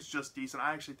longer think it's just decent.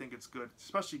 I actually think it's good,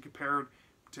 especially compared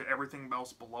to everything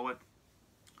else below it.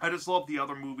 I just love the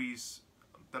other movies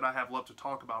that I have left to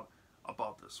talk about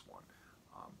above this one.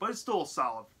 But it's still a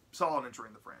solid entry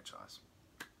in the franchise.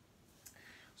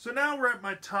 So now we're at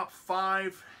my top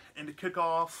 5, and to kick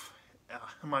off,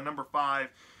 my number 5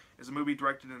 is a movie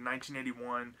directed in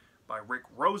 1981 by Rick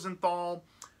Rosenthal,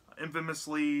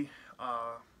 infamously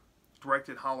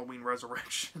directed Halloween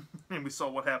Resurrection, and we saw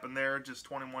what happened there just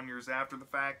 21 years after the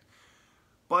fact.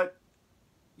 But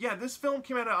yeah, this film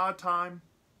came at an odd time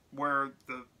where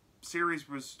the series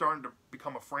was starting to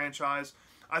become a franchise.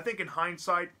 I think in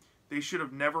hindsight, they should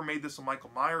have never made this a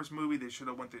Michael Myers movie. They should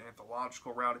have went the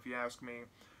anthological route, if you ask me.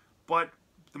 But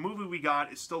the movie we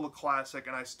got is still a classic,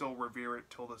 and I still revere it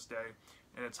till this day.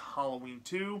 And it's Halloween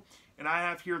 2. And I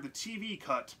have here the TV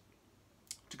cut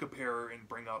to compare and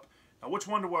bring up. Now, which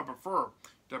one do I prefer?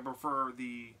 Do I prefer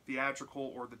the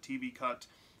theatrical or the TV cut?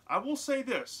 I will say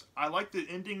this. I like the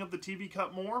ending of the TV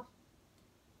cut more.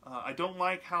 I don't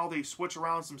like how they switch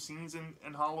around some scenes in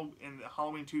the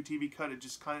Halloween 2 TV cut. It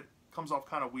just kind of comes off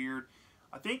kind of weird.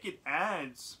 I think it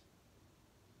adds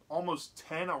almost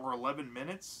 10 or 11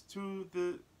 minutes to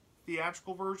the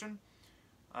theatrical version.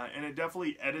 And it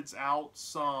definitely edits out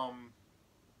some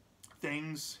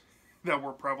things that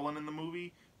were prevalent in the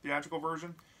movie, theatrical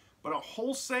version. But at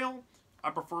wholesale,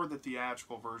 I prefer the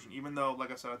theatrical version. Even though,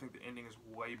 like I said, I think the ending is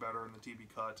way better in the TV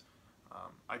cut.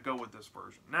 I go with this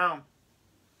version. Now,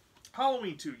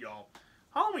 Halloween 2, y'all.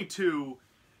 Halloween 2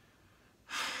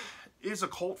 is a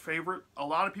cult favorite. A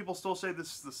lot of people still say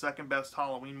this is the second best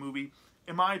Halloween movie.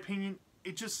 In my opinion,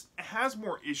 it has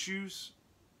more issues,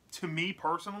 to me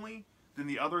personally, than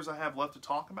the others I have left to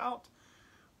talk about.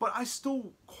 But I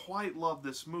still quite love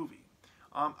this movie.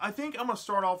 I think I'm going to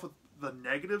start off with the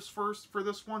negatives first for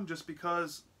this one, just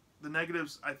because the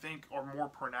negatives, I think, are more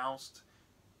pronounced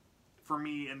for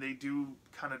me, and they do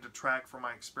kind of detract from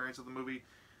my experience of the movie.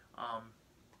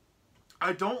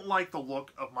 I don't like the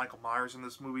look of Michael Myers in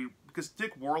this movie, because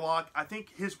Dick Warlock, I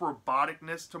think his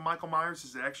roboticness to Michael Myers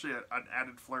is actually an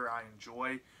added flair I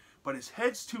enjoy. But his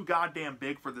head's too goddamn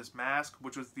big for this mask,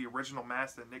 which was the original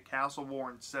mask that Nick Castle wore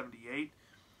in '78.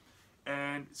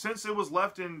 And since it was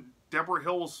left in Deborah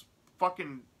Hill's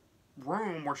fucking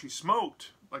room where she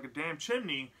smoked like a damn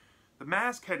chimney, the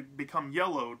mask had become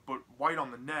yellowed but white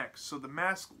on the neck. So the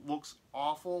mask looks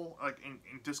awful, like in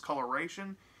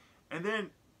discoloration. And then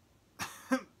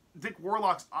Dick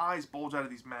Warlock's eyes bulges out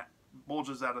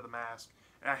of the mask,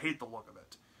 and I hate the look of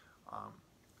it.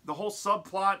 The whole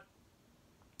subplot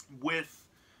with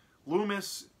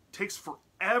Loomis takes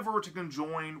forever to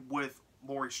conjoin with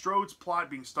Laurie Strode's plot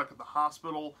being stuck at the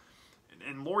hospital,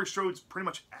 and Laurie Strode's pretty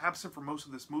much absent for most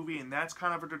of this movie, and that's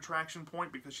kind of a detraction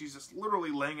point because she's just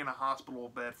literally laying in a hospital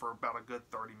bed for about a good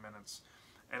 30 minutes.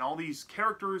 And all these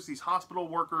characters, these hospital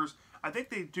workers, I think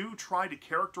they do try to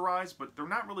characterize, but they're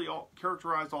not really all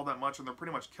characterized all that much, and they're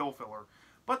pretty much kill filler.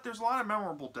 But there's a lot of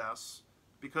memorable deaths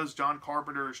because John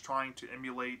Carpenter is trying to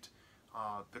emulate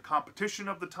the competition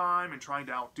of the time and trying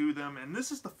to outdo them. And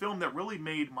this is the film that really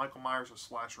made Michael Myers a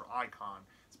slasher icon.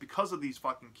 It's because of these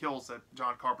fucking kills that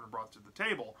John Carpenter brought to the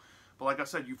table. But like I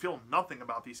said, you feel nothing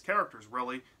about these characters,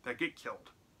 really, that get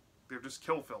killed. They're just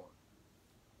kill filler.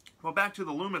 Well, back to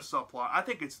the Loomis subplot. I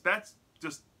think that's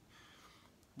just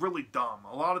really dumb.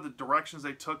 A lot of the directions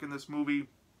they took in this movie,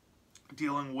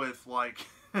 dealing with, like,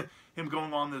 him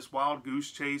going on this wild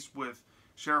goose chase with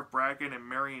Sheriff Bracken and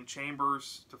Marion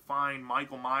Chambers to find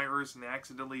Michael Myers, and they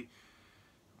accidentally,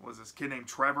 was this kid named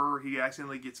Trevor, he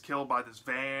accidentally gets killed by this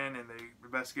van, and they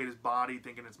investigate his body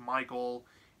thinking it's Michael,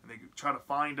 and they try to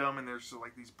find him, and there's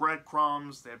like these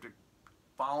breadcrumbs, they have to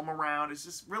follow him around. It's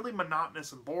just really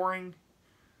monotonous and boring.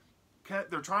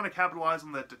 They're trying to capitalize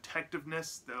on the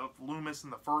detectiveness of Loomis in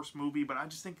the first movie, but I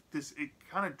just think it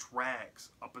kind of drags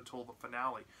up until the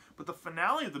finale. But the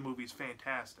finale of the movie is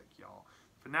fantastic, y'all.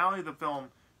 The finale of the film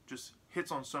just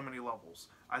hits on so many levels.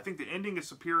 I think the ending is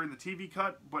superior in the TV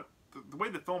cut, but the way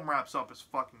the film wraps up is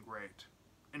fucking great.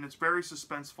 And it's very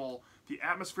suspenseful. The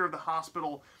atmosphere of the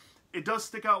hospital, it does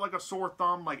stick out like a sore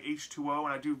thumb, like H2O,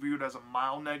 and I do view it as a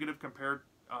mild negative compared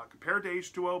to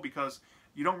H2O, because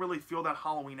you don't really feel that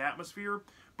Halloween atmosphere,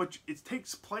 but it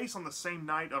takes place on the same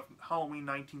night of Halloween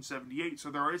 1978,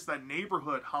 so there is that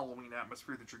neighborhood Halloween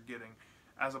atmosphere that you're getting,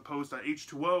 as opposed to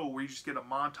H2O, where you just get a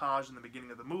montage in the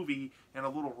beginning of the movie in a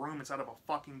little room inside of a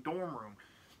fucking dorm room.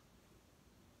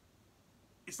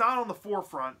 It's not on the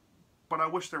forefront, but I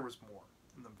wish there was more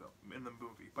in the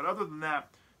movie. But other than that,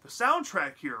 the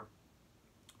soundtrack here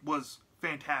was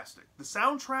fantastic. The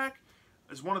soundtrack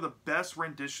is one of the best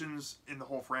renditions in the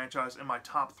whole franchise, in my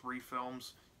top 3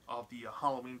 films of the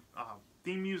Halloween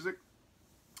theme music.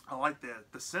 I like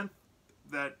the synth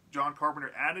that John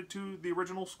Carpenter added to the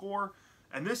original score,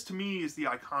 and this to me is the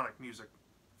iconic music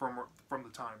from the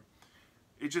time.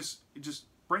 It just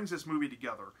brings this movie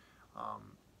together.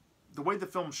 The way the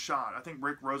film's shot, I think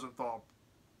Rick Rosenthal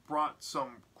brought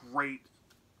some great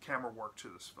camera work to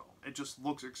this film. It just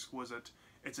looks exquisite.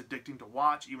 It's addicting to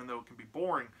watch, even though it can be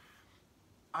boring.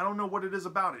 I don't know what it is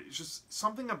about it. It's just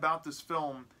something about this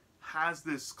film has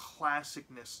this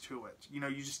classicness to it. You know,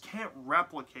 you just can't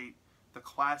replicate the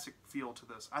classic feel to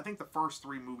this. I think the first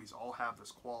 3 movies all have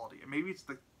this quality. And maybe it's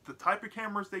the type of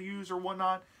cameras they use or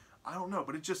whatnot. I don't know.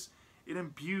 But it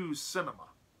imbues cinema,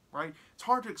 right? It's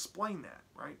hard to explain that,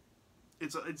 right?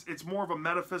 It's more of a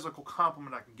metaphysical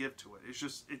compliment I can give to it. It's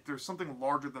just, there's something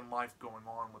larger than life going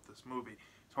on with this movie.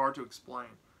 It's hard to explain.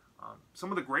 Some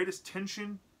of the greatest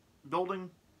tension building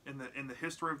in the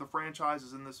history of the franchise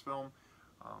is in this film.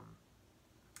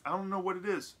 I don't know what it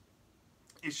is.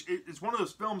 It's one of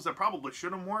those films that probably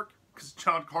shouldn't work because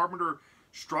John Carpenter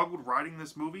struggled writing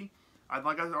this movie.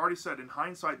 Like I already said, in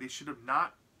hindsight, they should have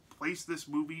not placed this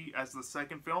movie as the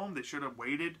second film. They should have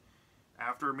waited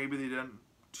after maybe they done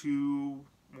 2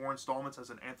 more installments as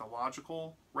an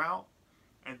anthological route,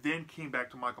 and then came back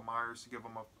to Michael Myers to give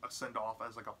him a send-off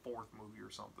as like a 4th movie or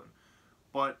something.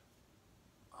 But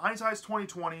hindsight's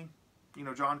 20/20. You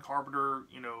know, John Carpenter,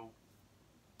 you know,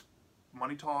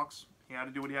 money talks. He had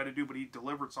to do what he had to do, but he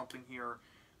delivered something here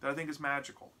that I think is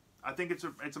magical. I think it's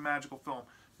a magical film.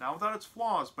 Not without its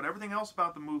flaws, but everything else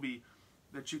about the movie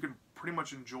that you can pretty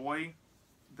much enjoy,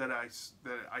 that I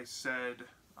said,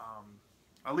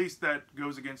 at least that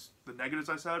goes against the negatives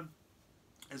I said,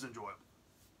 is enjoyable.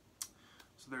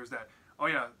 So there's that. Oh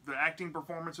yeah, the acting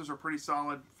performances are pretty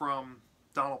solid from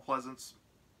Donald Pleasance.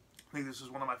 I think this is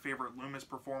one of my favorite Loomis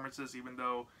performances, even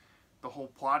though the whole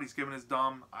plot he's given is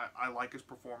dumb. I like his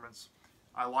performance.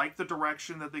 I like the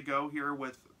direction that they go here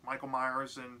with Michael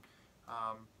Myers and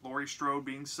Laurie Strode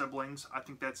being siblings. I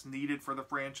think that's needed for the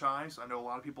franchise. I know a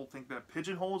lot of people think that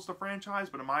pigeonholes the franchise,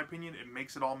 but in my opinion, it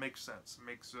makes it all make sense. It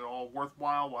makes it all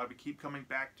worthwhile why we keep coming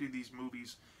back to these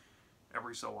movies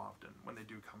every so often when they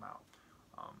do come out.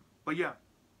 But yeah,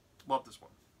 love this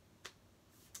one.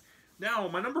 Now,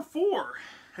 my number 4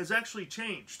 has actually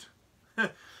changed. And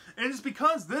it's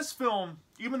because this film,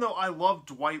 even though I love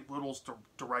Dwight Little's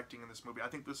directing in this movie, I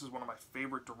think this is one of my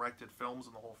favorite directed films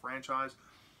in the whole franchise.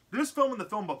 This film and the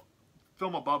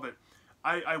film above it,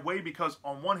 I weigh because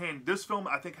on one hand, this film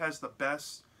I think has the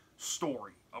best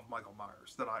story of Michael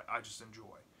Myers that I just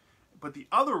enjoy. But the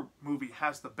other movie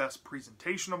has the best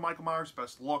presentation of Michael Myers,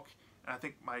 best look, and I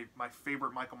think my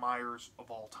favorite Michael Myers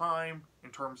of all time in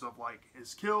terms of like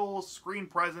his kills, screen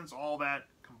presence, all that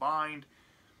combined.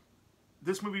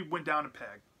 This movie went down a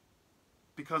peg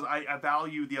because I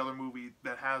value the other movie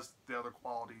that has the other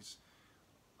qualities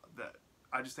that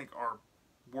I just think are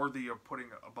worthy of putting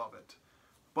above it.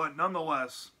 But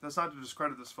nonetheless, that's not to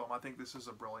discredit this film. I think this is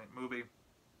a brilliant movie.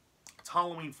 It's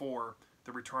Halloween 4,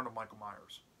 The Return of Michael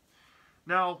Myers.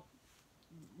 Now,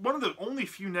 one of the only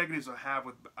few negatives I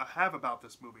have about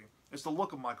this movie is the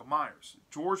look of Michael Myers.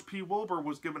 George P. Wilbur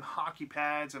was given hockey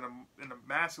pads and a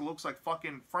mask that looks like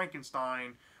fucking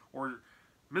Frankenstein, or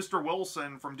Mr.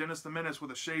 Wilson from Dennis the Menace with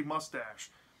a shaved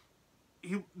mustache.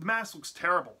 The mask looks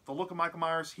terrible. The look of Michael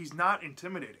Myers, he's not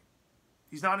intimidating.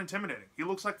 He's not intimidating. He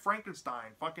looks like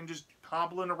Frankenstein, fucking just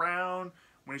hobbling around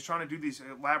when he's trying to do these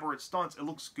elaborate stunts. It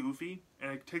looks goofy,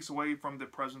 and it takes away from the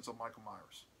presence of Michael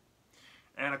Myers.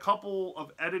 And a couple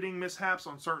of editing mishaps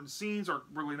on certain scenes are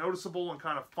really noticeable and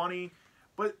kind of funny,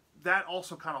 but that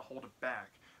also kind of hold it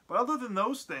back. But other than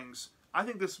those things, I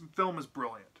think this film is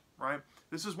brilliant, right?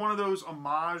 This is one of those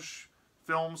homage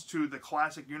films to the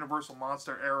classic Universal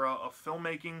Monster era of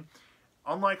filmmaking.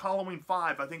 Unlike Halloween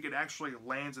 5, I think it actually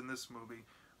lands in this movie.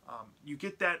 You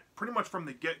get that pretty much from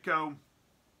the get-go.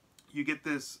 You get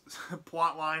this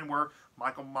plot line where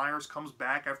Michael Myers comes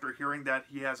back after hearing that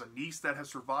he has a niece that has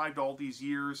survived all these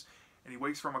years, and he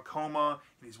wakes from a coma,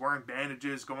 and he's wearing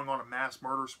bandages, going on a mass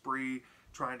murder spree,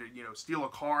 trying to, steal a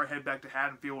car, head back to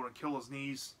Haddonfield, and kill his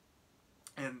niece.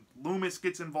 And Loomis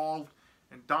gets involved,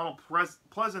 and Donald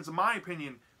Pleasance, in my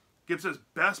opinion, gives his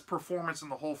best performance in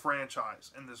the whole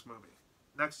franchise in this movie,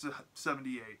 next to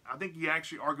 78. I think he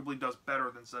actually arguably does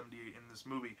better than 78 in this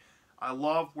movie. I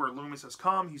love where Loomis has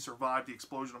come. He survived the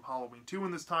explosion of Halloween 2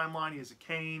 in this timeline. He has a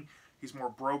cane. He's more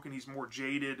broken. He's more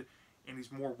jaded. And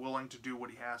he's more willing to do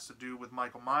what he has to do with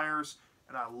Michael Myers.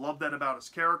 and I love that about his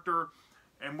character.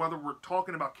 And whether we're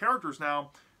talking about characters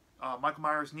now, Michael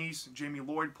Myers' niece, Jamie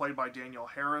Lloyd, played by Danielle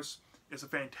Harris, is a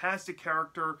fantastic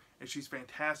character, and she's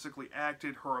fantastically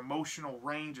acted. Her emotional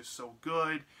range is so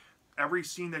good. Every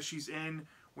scene that she's in,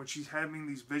 when she's having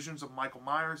these visions of Michael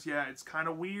Myers, yeah, it's kind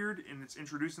of weird, and it's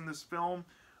introduced in this film,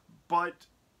 but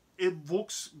it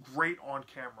looks great on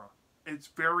camera. It's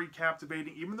very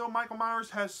captivating. Even though Michael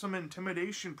Myers has some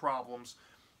intimidation problems,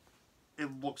 it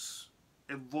looks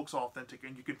authentic,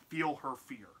 and you can feel her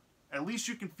fear. At least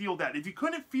you can feel that. If you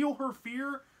couldn't feel her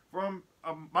fear from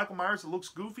Michael Myers that looks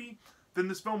goofy, then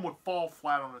this film would fall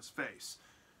flat on its face.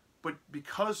 But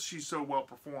because she's so well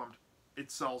performed,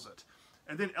 it sells it.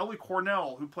 And then Ellie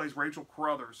Cornell, who plays Rachel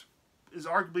Carruthers, is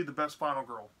arguably the best final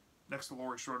girl next to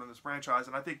Laurie Strode in this franchise,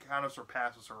 and I think kind of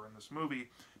surpasses her in this movie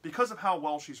because of how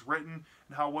well she's written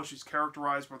and how well she's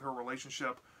characterized with her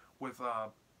relationship with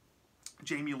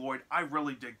Jamie Lloyd. I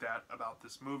really dig that about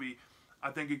this movie.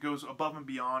 I think it goes above and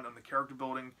beyond on the character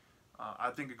building.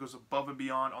 I think it goes above and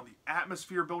beyond on the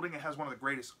atmosphere building. It has one of the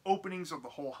greatest openings of the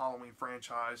whole Halloween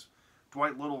franchise.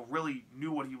 Dwight Little really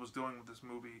knew what he was doing with this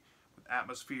movie, with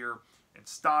atmosphere and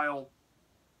style.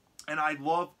 And I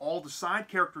love all the side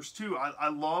characters too. I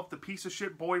love the piece of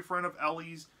shit boyfriend of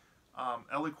Ellie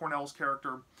Cornell's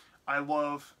character. I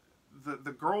love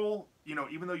the girl, you know,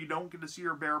 even though you don't get to see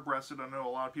her bare-breasted. I know a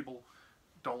lot of people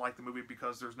don't like the movie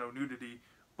because there's no nudity,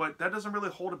 but that doesn't really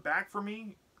hold it back for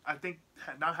me. I think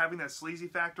not having that sleazy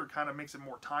factor kind of makes it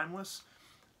more timeless.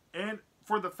 And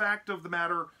for the fact of the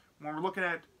matter, when we're looking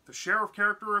at the sheriff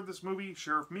character of this movie,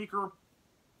 Sheriff Meeker,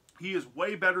 he is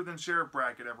way better than Sheriff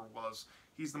Brackett ever was.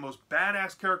 He's the most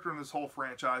badass character in this whole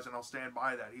franchise, and I'll stand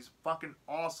by that. He's fucking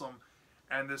awesome.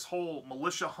 And this whole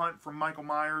militia hunt from Michael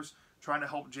Myers, trying to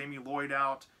help Jamie Lloyd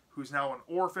out, who's now an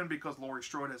orphan because Laurie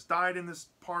Strode has died in this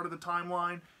part of the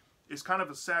timeline, is kind of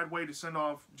a sad way to send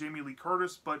off Jamie Lee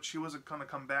Curtis, but she wasn't going to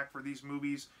come back for these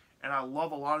movies. And I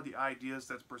love a lot of the ideas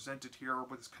that's presented here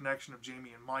with this connection of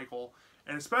Jamie and Michael,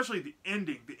 and especially the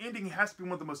ending. The ending has to be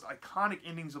one of the most iconic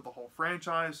endings of the whole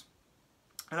franchise.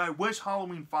 And I wish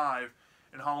Halloween 5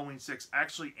 and Halloween 6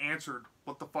 actually answered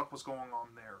what the fuck was going on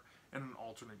there in an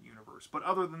alternate universe. But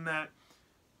other than that,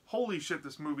 holy shit,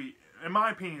 this movie, in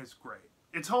my opinion, is great.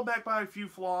 It's held back by a few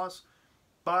flaws,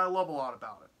 but I love a lot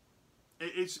about it.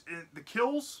 The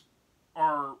kills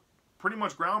are pretty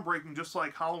much groundbreaking, just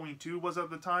like Halloween 2 was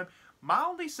at the time.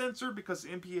 Mildly censored because the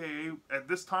MPAA at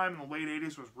this time in the late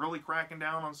 80s was really cracking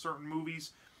down on certain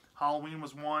movies. Halloween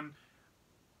was one.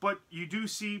 But you do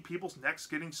see people's necks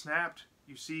getting snapped.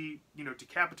 You see, you know,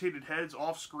 decapitated heads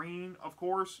off screen, of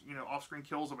course. You know, off screen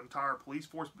kills of an entire police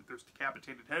force, but there's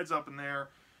decapitated heads up in there.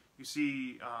 You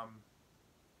see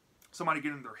somebody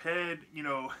getting their head, you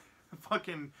know,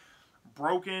 fucking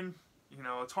broken. You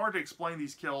know, it's hard to explain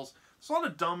these kills. There's a lot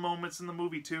of dumb moments in the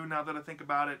movie, too, now that I think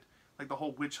about it. Like the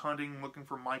whole witch hunting, looking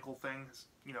for Michael thing,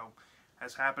 you know,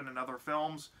 has happened in other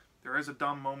films. There is a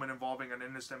dumb moment involving an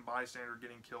innocent bystander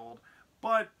getting killed.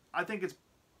 But I think it's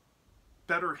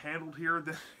better handled here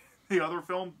than the other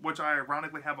film, which I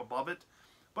ironically have above it.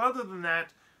 But other than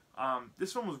that,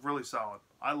 this film was really solid.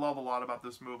 I love a lot about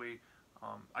this movie.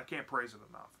 I can't praise it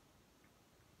enough.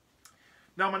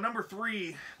 Now, my number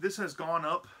 3, this has gone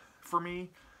up for me.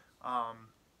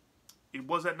 It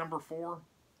was at number 4,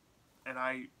 and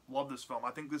I love this film.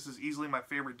 I think this is easily my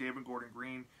favorite David Gordon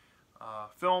Green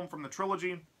film from the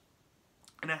trilogy.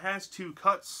 And it has 2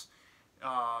 cuts.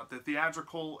 The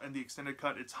theatrical and the extended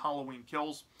cut. It's Halloween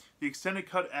Kills. The extended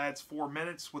cut adds 4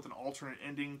 minutes with an alternate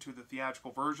ending to the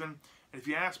theatrical version. And if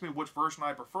you ask me which version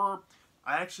I prefer,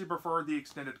 I actually prefer the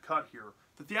extended cut here.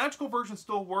 The theatrical version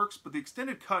still works, but the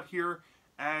extended cut here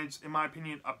adds, in my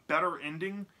opinion, a better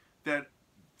ending that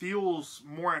feels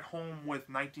more at home with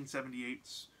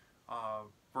 1978's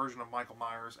version of Michael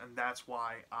Myers, and that's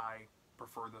why I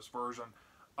prefer this version.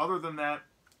 Other than that,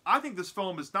 I think this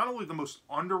film is not only the most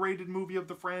underrated movie of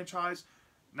the franchise,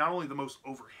 not only the most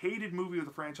overhated movie of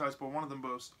the franchise, but one of the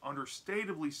most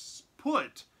understatedly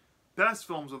put best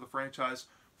films of the franchise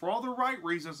for all the right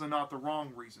reasons and not the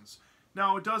wrong reasons.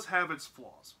 Now, it does have its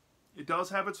flaws. It does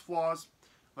have its flaws.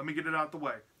 Let me get it out the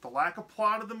way. The lack of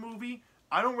plot of the movie,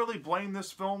 I don't really blame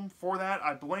this film for that.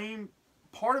 I blame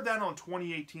part of that on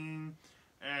 2018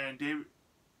 and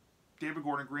David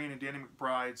Gordon Green and Danny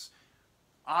McBride's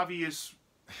obvious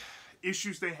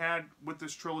issues they had with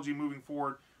this trilogy moving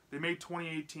forward. They made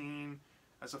 2018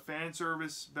 as a fan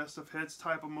service, best of hits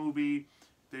type of movie.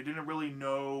 They didn't really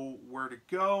know where to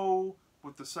go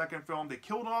with the second film. They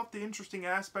killed off the interesting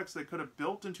aspects they could have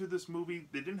built into this movie.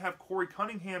 They didn't have Corey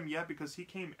Cunningham yet because he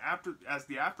came after as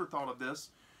the afterthought of this.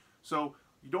 So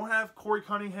You don't have Corey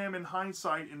Cunningham in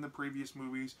hindsight in the previous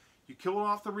movies. You kill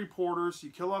off the reporters. You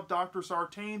kill off Dr.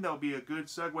 Sartain. That'll be a good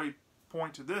segue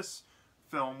point to this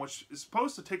film, which is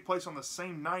supposed to take place on the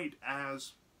same night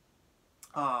as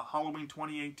Halloween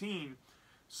 2018.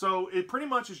 So it pretty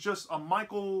much is just a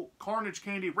Michael Carnage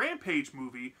Candy Rampage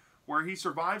movie where he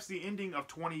survives the ending of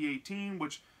 2018,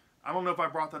 which I don't know if I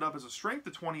brought that up as a strength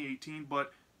to 2018,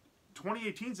 but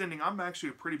 2018's ending I'm actually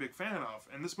a pretty big fan of.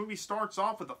 And this movie starts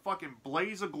off with a fucking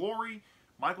blaze of glory.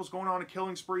 Michael's going on a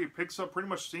killing spree. It picks up pretty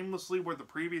much seamlessly where the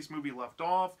previous movie left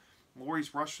off.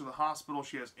 Laurie's rushed to the hospital.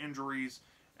 She has injuries.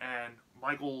 And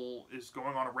Michael is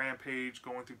going on a rampage,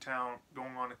 going through town,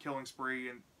 going on a killing spree.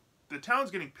 And the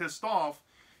town's getting pissed off.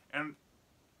 And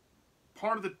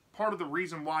part of the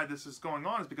reason why this is going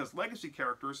on is because legacy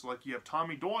characters, like you have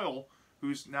Tommy Doyle,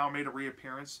 who's now made a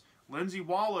reappearance, Lindsay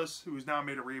Wallace, who's now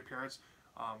made a reappearance,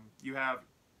 you have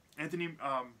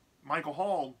Michael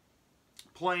Hall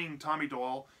playing Tommy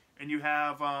Doyle, and you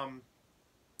have, I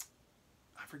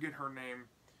forget her name,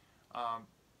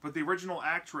 but the original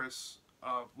actress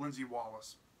of Lindsay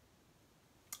Wallace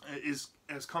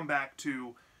has come back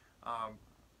to,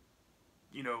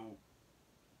 you know,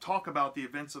 talk about the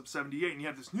events of 78, and you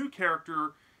have this new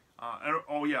character,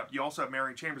 oh yeah, you also have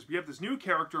Marion Chambers, but you have this new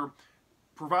character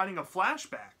providing a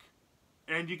flashback,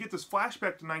 and you get this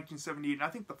flashback to 1978, and I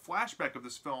think the flashback of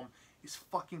this film is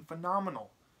fucking phenomenal.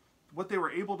 What they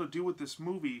were able to do with this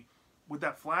movie, with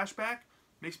that flashback,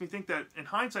 makes me think that, in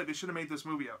hindsight, they should have made this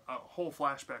movie a whole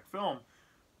flashback film,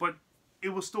 but it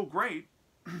was still great.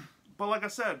 But like I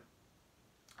said,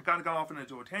 I kind of got off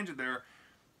into a tangent there.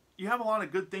 You have a lot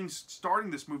of good things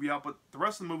starting this movie out, but the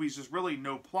rest of the movie is just really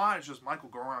no plot. It's just Michael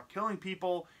going around killing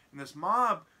people, and this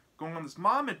mob going on this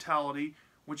mob mentality,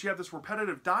 which you have this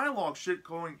repetitive dialogue shit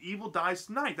going, evil dies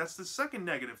tonight. That's the second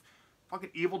negative. Fucking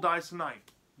evil dies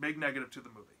tonight. Big negative to the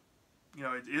movie. You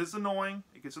know, it is annoying.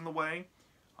 It gets in the way.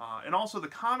 And also the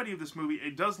comedy of this movie,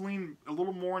 it does lean a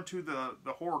little more into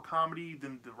the horror comedy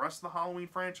than the rest of the Halloween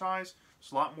franchise.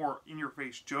 There's a lot more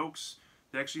in-your-face jokes.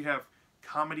 They actually have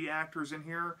comedy actors in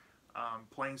here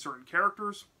playing certain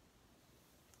characters.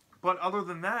 But other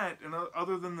than that, and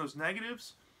other than those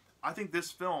negatives, I think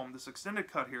this film, this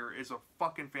extended cut here, is a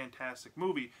fucking fantastic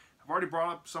movie. I've already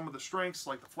brought up some of the strengths,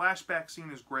 like the flashback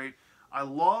scene is great. I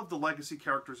love the legacy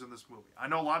characters in this movie. I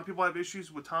know a lot of people have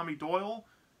issues with Tommy Doyle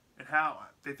and how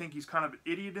they think he's kind of an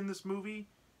idiot in this movie,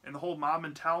 and the whole mob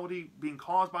mentality being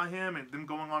caused by him, and them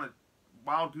going on a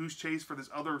wild goose chase for this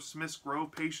other Smith's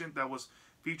Grove patient that was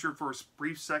featured for a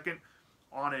brief second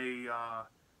on a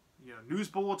news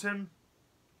bulletin.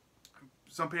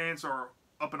 Some parents are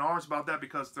up in arms about that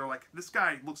because they're like, this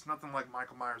guy looks nothing like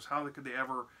Michael Myers. How could they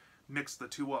ever mix the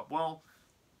two up? Well,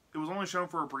 it was only shown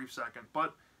for a brief second,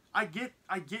 but I get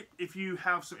if you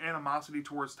have some animosity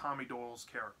towards Tommy Doyle's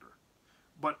character,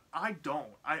 but I don't.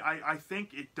 I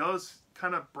think it does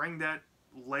kind of bring that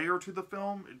layer to the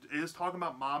film. It is talking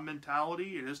about mob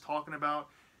mentality. It is talking about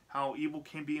how evil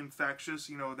can be infectious.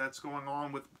 You know, that's going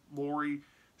on with Laurie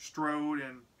Strode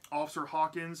and Officer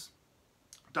Hawkins'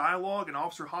 dialogue. And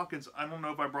Officer Hawkins, I don't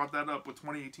know if I brought that up with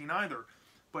 2018 either,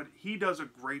 but he does a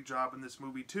great job in this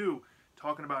movie too,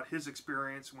 talking about his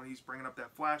experience when he's bringing up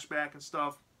that flashback and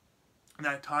stuff. And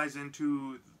that ties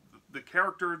into the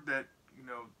character that, you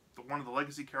know, one of the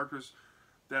legacy characters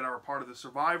that are a part of the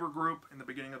survivor group in the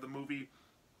beginning of the movie.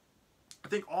 I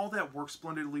think all that works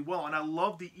splendidly well. And I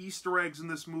love the Easter eggs in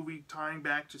this movie tying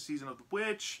back to Season of the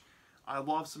Witch. I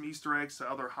love some Easter eggs to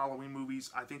other Halloween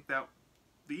movies. I think that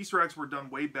the Easter eggs were done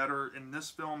way better in this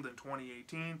film than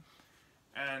 2018.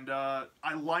 And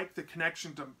I like the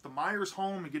connection to the Myers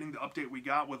home and getting the update we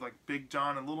got with like Big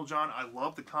John and Little John. I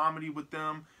love the comedy with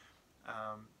them.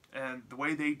 And the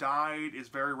way they died is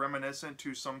very reminiscent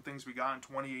to some things we got in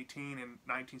 2018 and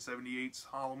 1978's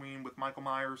Halloween with Michael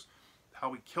Myers.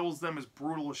 How he kills them is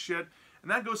brutal as shit.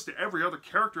 And that goes to every other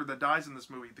character that dies in this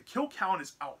movie. The kill count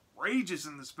is outrageous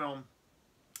in this film.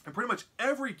 And pretty much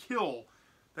every kill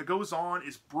that goes on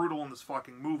is brutal in this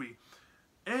fucking movie.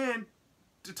 And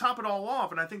to top it all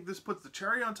off, and I think this puts the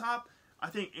cherry on top, I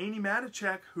think Amy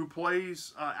Matichak, who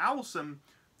plays Allison,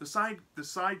 the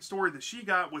side story that she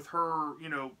got with her, you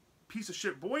know, piece of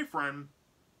shit boyfriend,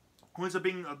 who ends up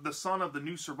being the son of the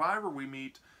new survivor we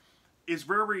meet, is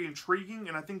very intriguing,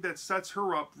 and I think that sets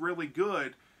her up really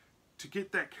good to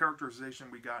get that characterization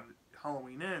we got in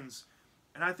Halloween Ends.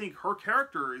 And I think her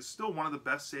character is still one of the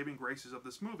best saving graces of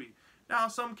this movie. Now,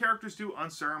 some characters do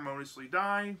unceremoniously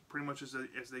die, pretty much as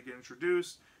they get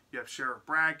introduced. You have Sheriff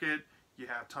Brackett, you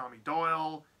have Tommy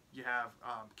Doyle, you have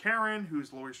Karen,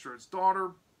 who's Laurie Strode's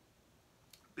daughter.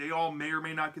 They all may or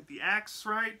may not get the axe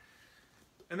right,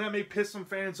 and that may piss some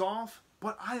fans off.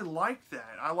 But I like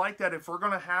that. I like that if we're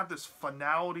going to have this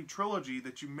finality trilogy,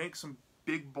 that you make some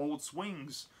big, bold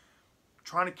swings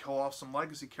trying to kill off some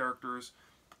legacy characters.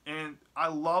 And I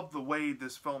love the way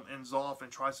this film ends off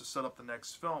and tries to set up the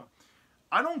next film.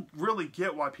 I don't really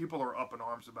get why people are up in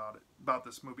arms about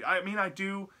this movie. I mean, I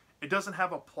do. It doesn't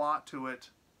have a plot to it.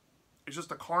 It's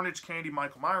just a Carnage Candy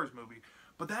Michael Myers movie.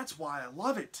 But that's why I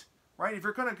love it, right? If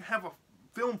you're going to have a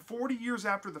film 40 years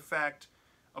after the fact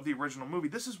of the original movie,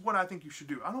 this is what I think you should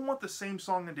do. I don't want the same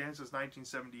song and dance as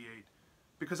 1978,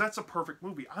 because that's a perfect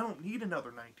movie. I don't need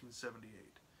another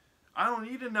 1978. I don't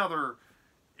need another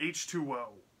H2O.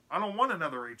 I don't want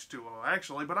another H2O,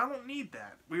 actually, but I don't need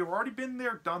that. We've already been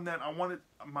there, done that. I wanted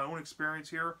my own experience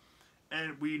here,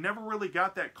 and we never really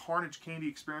got that Carnage Candy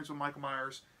experience with Michael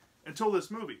Myers until this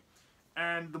movie.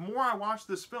 And the more I watch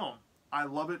this film, I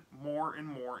love it more and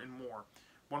more and more.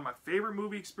 One of my favorite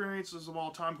movie experiences of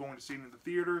all time, going to see it in the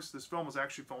theaters. This film was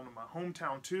actually filmed in my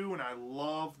hometown too, and I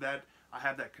love that I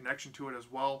have that connection to it as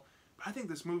well. But I think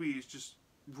this movie is just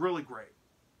really great.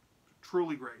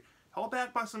 Truly great. Held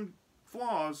back by some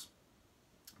flaws,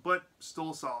 but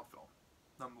still a solid film,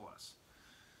 nonetheless.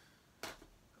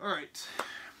 Alright.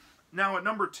 Now at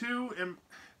number 2, and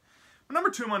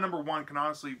my number 1 can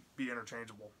honestly be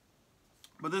interchangeable.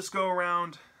 But this go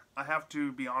around, I have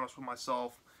to be honest with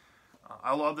myself.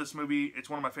 I love this movie. It's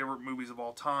one of my favorite movies of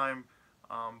all time.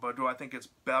 But do I think it's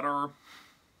better?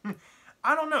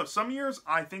 I don't know. Some years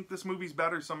I think this movie's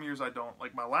better. Some years I don't.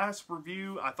 Like my last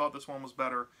review, I thought this one was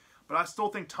better. But I still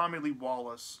think Tommy Lee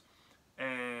Wallace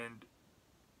and,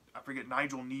 I forget,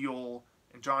 Nigel Neal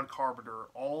and John Carpenter,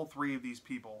 all three of these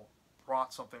people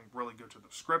brought something really good to the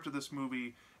script of this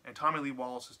movie. And Tommy Lee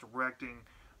Wallace is directing,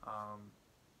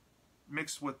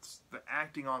 mixed with the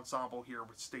acting ensemble here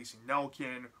with Stacey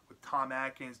Nelkin, with Tom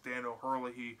Atkins, Dan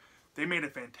O'Herlihy. They made a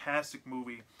fantastic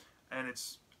movie, and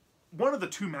it's one of the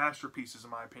 2 masterpieces, in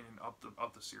my opinion,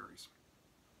 of the series.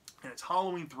 And it's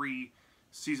Halloween 3,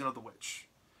 Season of the Witch.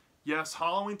 Yes,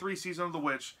 Halloween 3, Season of the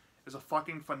Witch is a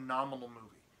fucking phenomenal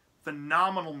movie.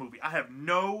 Phenomenal movie. I have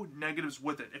no negatives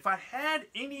with it. If I had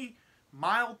any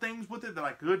mild things with it that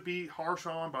I could be harsh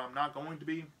on, but I'm not going to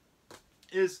be,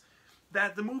 is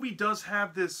that the movie does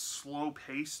have this slow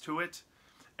pace to it.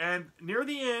 And near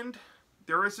the end,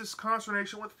 there is this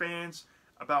consternation with fans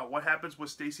about what happens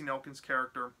with Stacey Nelkin's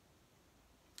character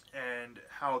and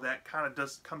how that kind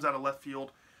of comes out of left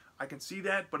field. I can see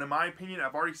that, but in my opinion,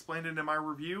 I've already explained it in my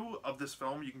review of this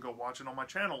film. You can go watch it on my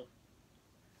channel.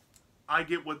 I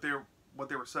get what they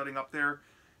were setting up there,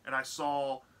 and I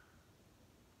saw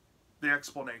the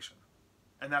explanation.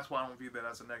 And that's why I don't view that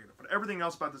as a negative. But everything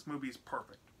else about this movie is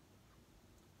perfect.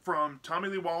 From Tommy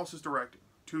Lee Wallace's directing,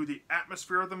 to the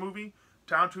atmosphere of the movie,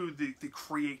 down to the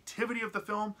creativity of the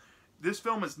film, this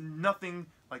film is nothing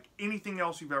like anything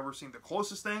else you've ever seen. The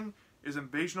closest thing is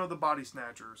Invasion of the Body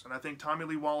Snatchers, and I think Tommy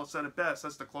Lee Wallace said it best.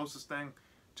 That's the closest thing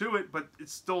to it, but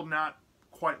it's still not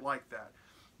quite like that.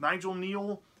 Nigel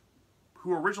Neal,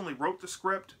 who originally wrote the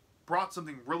script, brought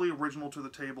something really original to the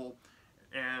table,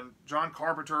 and John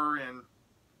Carpenter and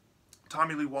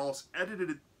Tommy Lee Wallace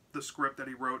edited the script that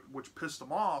he wrote, which pissed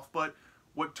him off, but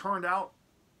what turned out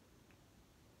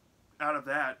of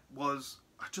that was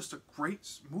just a great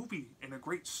movie and a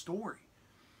great story.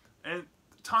 And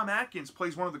Tom Atkins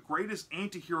plays one of the greatest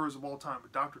anti-heroes of all time,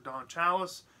 with Dr. Don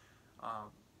Chalice.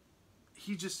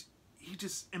 He just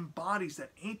embodies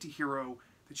that anti-hero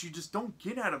that you just don't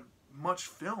get out of much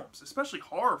films, especially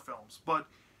horror films. But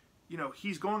you know,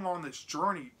 he's going on this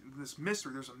journey, this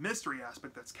mystery. There's a mystery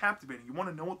aspect that's captivating. You want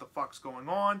to know what the fuck's going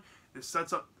on. It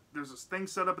sets up. There's this thing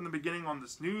set up in the beginning on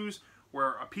this news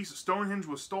where a piece of Stonehenge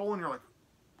was stolen. You're like,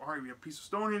 all right, we have a piece of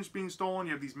Stonehenge being stolen.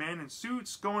 You have these men in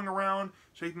suits going around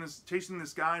chasing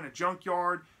this guy in a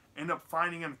junkyard. End up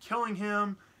finding him, killing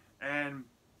him, and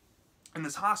in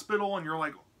this hospital. And you're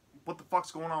like, what the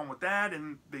fuck's going on with that?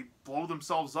 And they blow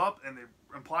themselves up, and they're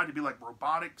implied to be like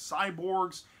robotic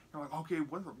cyborgs. You're like, okay,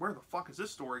 where the fuck is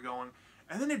this story going?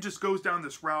 And then it just goes down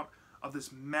this route of this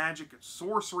magic and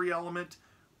sorcery element,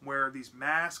 where these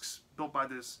masks built by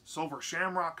this Silver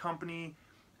Shamrock company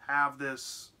have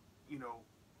this, you know,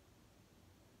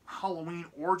 Halloween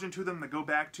origin to them that go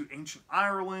back to ancient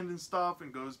Ireland and stuff,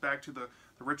 and goes back to the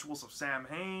rituals of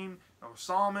Samhain, or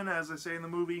Salmon, as they say in the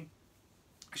movie.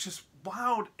 It's just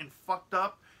wild and fucked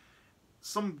up.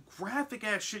 Some graphic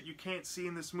ass shit you can't see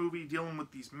in this movie, dealing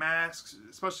with these masks,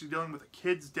 especially dealing with a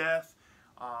kid's death.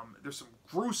 There's some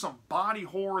gruesome body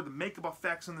horror. The makeup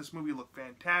effects in this movie look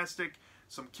fantastic.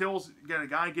 Some kills, you got a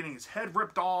guy getting his head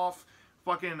ripped off.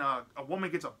 A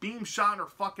woman gets a beam shot in her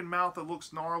fucking mouth that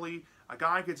looks gnarly. A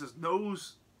guy gets his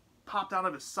nose popped out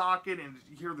of his socket, and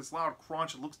you hear this loud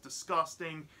crunch. It looks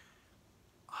disgusting.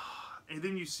 And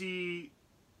then you see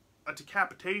a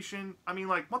decapitation. I mean,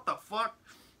 like, what the fuck?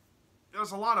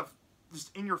 There's a lot of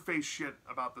just in-your-face shit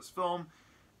about this film,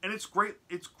 and it's great.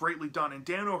 It's greatly done. And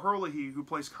Dan O'Herlihy, who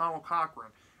plays Connell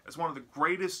Cochran, is one of the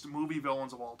greatest movie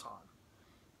villains of all time.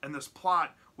 And this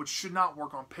plot, which should not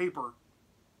work on paper,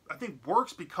 I think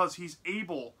works because he's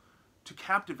able to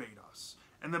captivate us.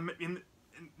 And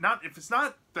if it's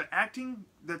not the acting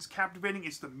that's captivating,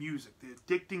 it's the music, the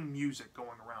addicting music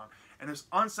going around. And this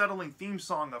unsettling theme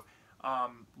song of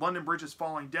London Bridge is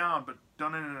Falling Down, but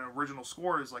done in an original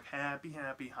score, is like Happy,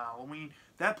 Happy Halloween.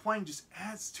 That playing just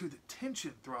adds to the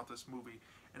tension throughout this movie,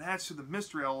 and adds to the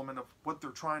mystery element of what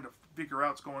they're trying to figure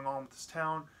out's going on with this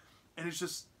town. And it's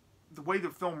just the way the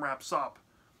film wraps up,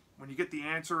 when you get the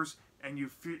answers, and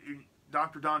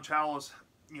Dr. Don Chalice,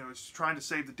 is trying to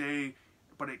save the day,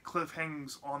 but it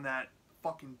cliffhangs on that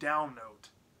fucking down note.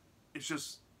 It's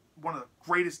just one of the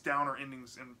greatest downer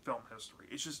endings in film history.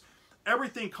 It's just,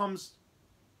 everything comes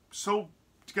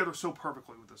together so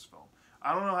perfectly with this film.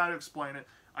 I don't know how to explain it.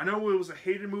 I know it was a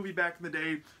hated movie back in the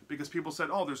day because people said,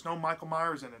 oh, there's no Michael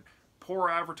Myers in it. Poor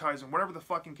advertising, whatever the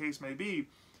fucking case may be.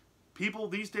 People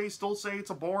these days still say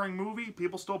it's a boring movie.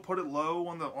 People still put it low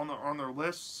on their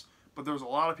lists, but there's a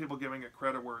lot of people giving it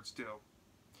credit where it's due.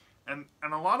 And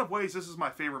in a lot of ways, this is my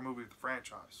favorite movie of the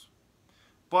franchise.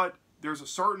 But there's a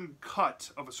certain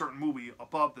cut of a certain movie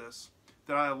above this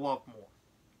that I love more.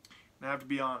 And I have to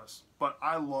be honest, but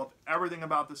I love everything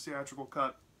about this theatrical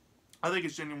cut. I think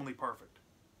it's genuinely perfect.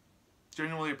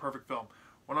 Genuinely a perfect film.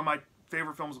 One of my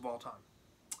favorite films of all time.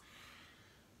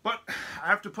 But I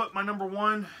have to put my number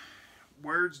one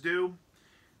where it's due,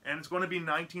 and it's going to be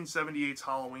 1978's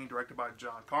Halloween, directed by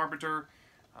John Carpenter.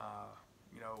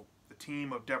 The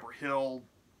team of Deborah Hill,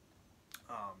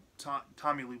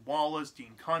 Tommy Lee Wallace,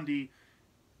 Dean Cundy,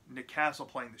 Nick Castle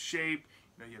playing the Shape.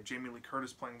 You have Jamie Lee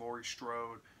Curtis playing Laurie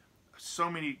Strode.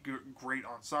 So many great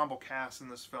ensemble casts in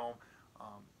this film.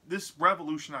 This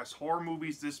revolutionized horror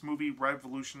movies. This movie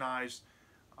revolutionized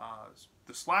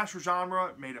the slasher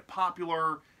genre, made it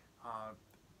popular,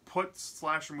 put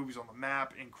slasher movies on the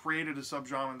map, and created a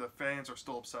subgenre that fans are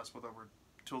still obsessed with over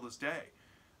till this day.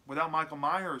 Without Michael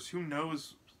Myers, who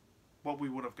knows what we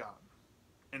would have gotten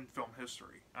in film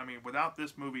history. I mean, without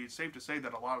this movie, it's safe to say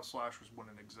that a lot of slashers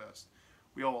wouldn't exist.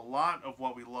 We owe a lot of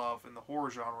what we love in the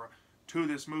horror genre to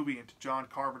this movie and to John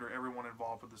Carpenter, everyone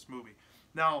involved with this movie.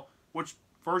 Now, which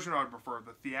version I would prefer,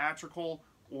 the theatrical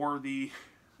or the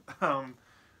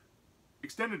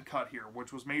extended cut here,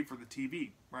 which was made for the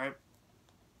TV, right?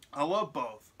 I love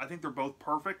both. I think they're both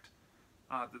perfect.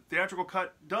 The theatrical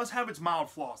cut does have its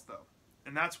mild flaws, though,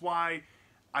 and that's why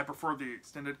I prefer the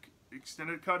extended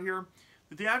cut here.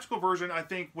 The theatrical version, I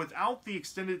think, without the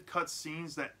extended cut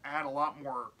scenes that add a lot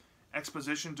more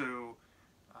exposition to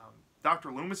Dr.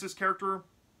 Loomis's character,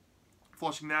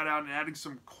 fleshing that out and adding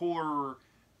some cooler,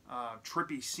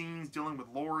 trippy scenes dealing with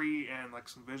Laurie and like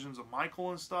some visions of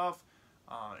Michael and stuff,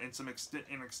 and some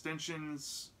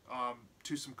extensions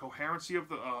to some coherency of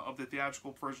the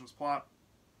theatrical version's plot.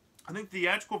 I think the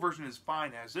theatrical version is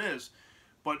fine as is,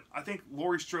 but I think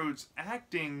Laurie Strode's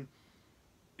acting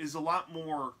is a lot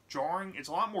more jarring. It's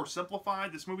a lot more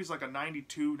simplified. This movie's like a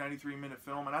 92, 93 minute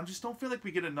film, and I just don't feel like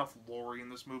we get enough Laurie in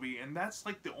this movie, and that's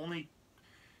like the only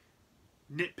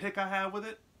nitpick I have with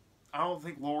it. I don't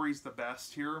think Laurie's the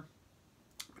best here.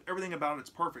 Everything about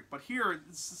it's perfect, but here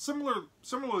it's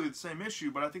similarly the same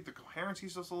issue, but I think the coherency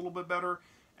is just a little bit better,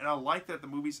 and I like that the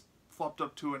movie's flopped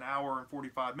up to an hour and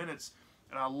 45 minutes,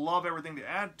 and I love everything to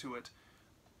add to it.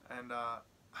 And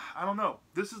I don't know,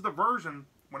 this is the version,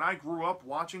 when I grew up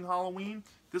watching Halloween,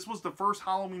 this was the first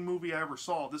Halloween movie I ever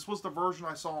saw. This was the version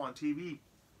I saw on TV.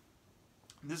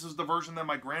 This is the version that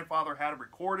my grandfather had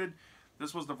recorded.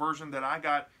 This was the version that I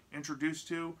got introduced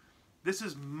to. This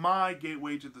is my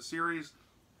gateway to the series,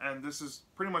 and this is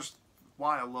pretty much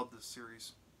why I love this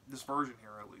series, this version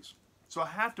here at least. So I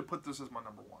have to put this as my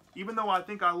number one, even though I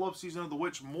think I love Season of the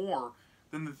Witch more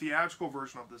than the theatrical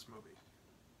version of this movie.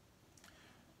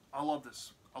 I love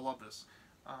this. I love this.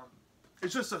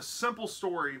 It's just a simple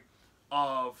story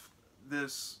of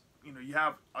this, you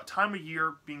have a time of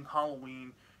year being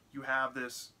Halloween. You have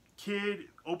this kid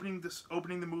opening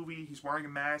the movie. He's wearing a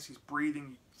mask. He's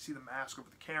breathing. You see the mask over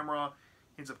the camera.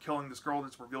 He ends up killing this girl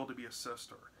that's revealed to be his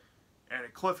sister. And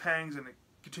it cliffhangs and it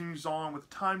continues on with a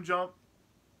time jump.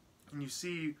 And you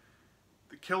see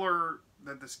the killer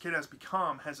that this kid has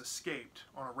become has escaped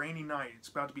on a rainy night. It's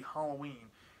about to be Halloween.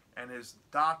 And his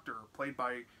doctor, played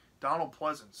by Donald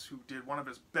Pleasance, who did one of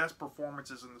his best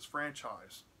performances in this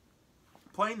franchise,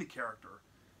 playing the character,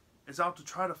 is out to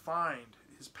try to find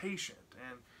his patient,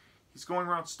 and he's going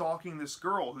around stalking this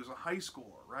girl who's a high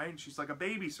schooler, right? And she's like a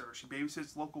babysitter. She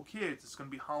babysits local kids. It's going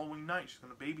to be Halloween night. She's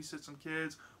going to babysit some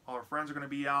kids while her friends are going to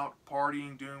be out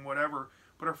partying, doing whatever.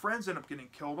 But her friends end up getting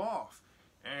killed off,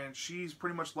 and she's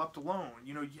pretty much left alone.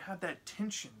 You know, you have that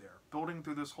tension there building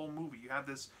through this whole movie. You have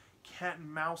this cat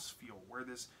and mouse feel where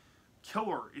this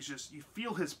killer is just, you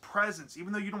feel his presence.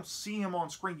 Even though you don't see him on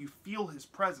screen, you feel his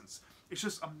presence. It's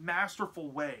just a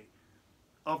masterful way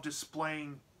of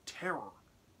displaying terror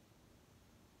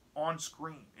on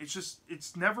screen.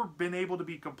 It's never been able to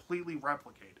be completely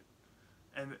replicated.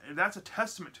 And that's a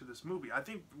testament to this movie. I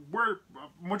think where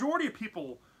majority of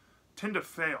people tend to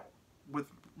fail with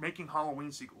making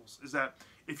Halloween sequels is that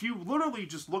if you literally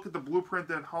just look at the blueprint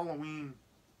that Halloween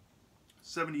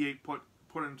 78 put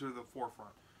into the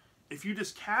forefront, if you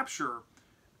just capture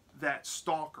that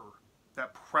stalker,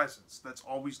 that presence that's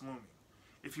always looming,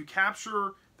 if you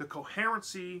capture the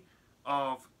coherency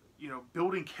of, you know,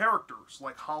 building characters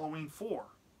like Halloween 4,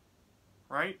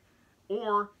 right?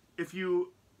 Or if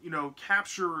you know,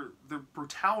 capture the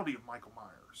brutality of Michael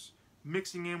Myers,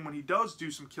 mixing in when he does do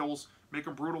some kills, make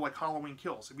them brutal like Halloween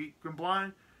Kills. If you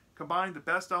combine the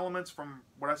best elements from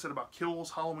what I said about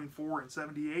Kills, Halloween 4, and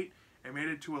 78, and made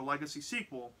it to a legacy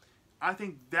sequel, I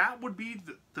think that would be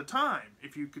the time,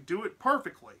 if you could do it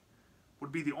perfectly,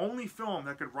 would be the only film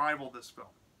that could rival this film,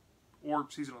 or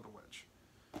Season of the Witch.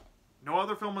 No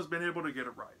other film has been able to get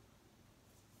it right.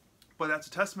 But that's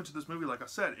a testament to this movie, like I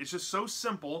said. It's just so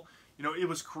simple. You know, it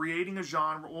was creating a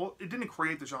genre. Well, it didn't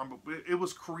create the genre, but it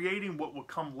was creating what would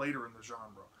come later in the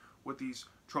genre with these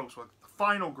tropes. Like the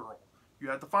final girl. You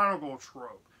had the final girl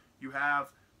trope. You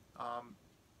have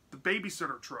the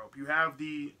babysitter trope. You have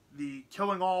the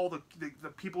killing all the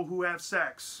people who have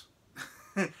sex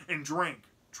and drink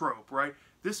trope, right?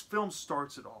 This film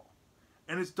starts it all.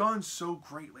 And it's done so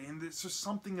greatly. And there's just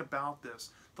something about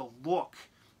this. The look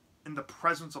and the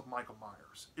presence of Michael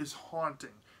Myers is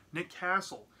haunting. Nick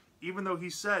Castle, even though he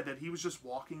said that he was just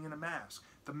walking in a mask,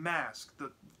 the mask,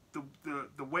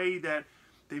 the way that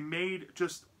they made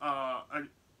just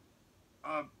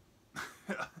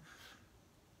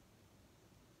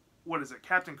what is it,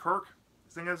 Captain Kirk?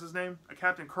 I think that's his name. A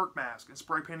Captain Kirk mask and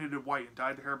spray painted it white and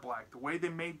dyed the hair black. The way they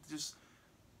made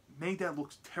that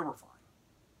look terrifying.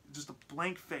 Just a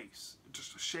blank face,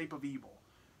 just a shape of evil,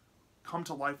 come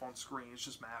to life on screen. It's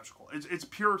just magical. It's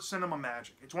pure cinema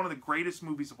magic. It's one of the greatest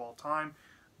movies of all time.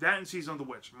 That and Season of the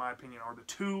Witch, in my opinion, are the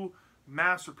two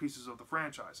masterpieces of the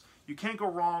franchise. You can't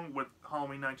go wrong with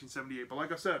Halloween 1978, but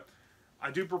like I said,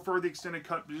 I do prefer the extended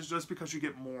cut just because you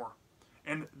get more.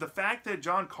 And the fact that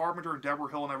John Carpenter and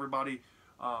Deborah Hill and everybody,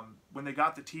 when they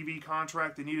got the TV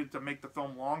contract, they needed to make the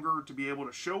film longer to be able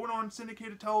to show it on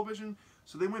syndicated television.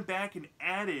 So they went back and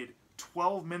added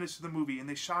 12 minutes to the movie, and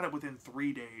they shot it within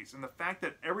 3 days. And the fact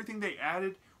that everything they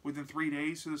added within 3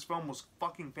 days to this film was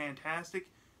fucking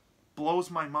fantastic blows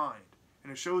my mind.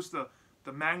 And it shows the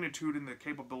magnitude and the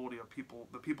capability of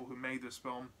the people who made this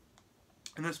film.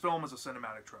 And this film is a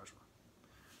cinematic treasure.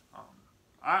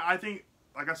 I think,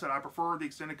 like I said, I prefer the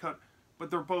extended cut, but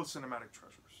they're both cinematic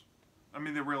treasures. I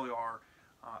mean, they really are.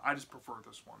 I just prefer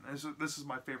this one. This is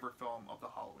my favorite film of the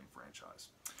Halloween franchise.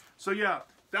 So yeah,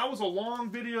 that was a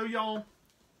long video, y'all.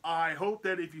 I hope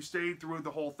that if you stayed through the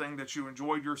whole thing that you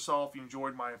enjoyed yourself, you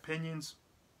enjoyed my opinions.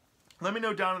 Let me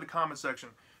know down in the comment section.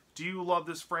 Do you love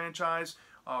this franchise?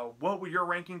 What would your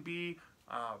ranking be?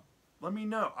 Let me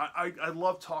know. I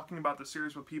love talking about the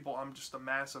series with people. I'm just a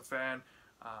massive fan.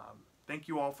 Thank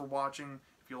you all for watching.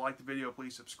 If you liked the video,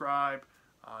 please subscribe.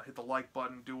 Hit the like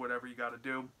button. Do whatever you got to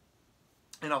do.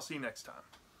 And I'll see you next time.